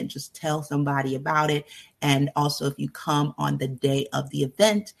commitment. Just tell somebody about it. And also, if you come on the day of the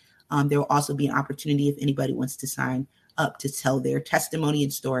event, there will also be an opportunity if anybody wants to sign up to tell their testimony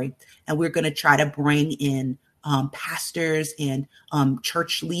and story. And we're going to try to bring in pastors and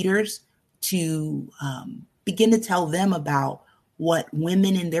church leaders to begin to tell them about what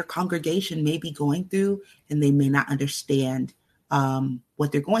women in their congregation may be going through, and they may not understand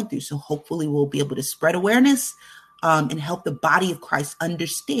what they're going through. So hopefully we'll be able to spread awareness and help the body of Christ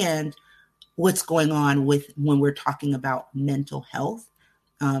understand what's going on when we're talking about mental health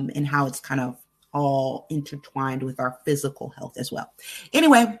and how it's kind of all intertwined with our physical health as well.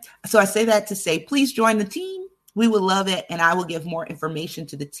 Anyway, so I say that to say, please join the team. We would love it. And I will give more information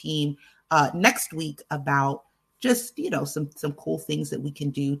to the team next week about just, some cool things that we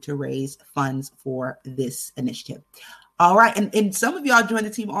can do to raise funds for this initiative. All right. And some of y'all joined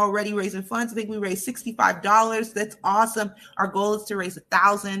the team already raising funds. I think we raised $65. That's awesome. Our goal is to raise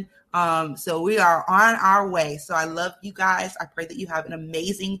 $1,000. So we are on our way. So I love you guys. I pray that you have an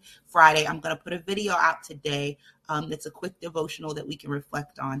amazing Friday. I'm going to put a video out today. It's a quick devotional that we can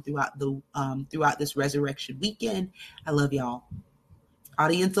reflect on throughout this resurrection weekend. I love y'all.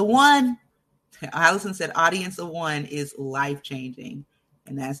 Audience of one. Allison said, audience of one is life-changing.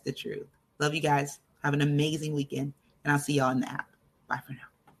 And that's the truth. Love you guys. Have an amazing weekend. And I'll see y'all in the app. Bye for now.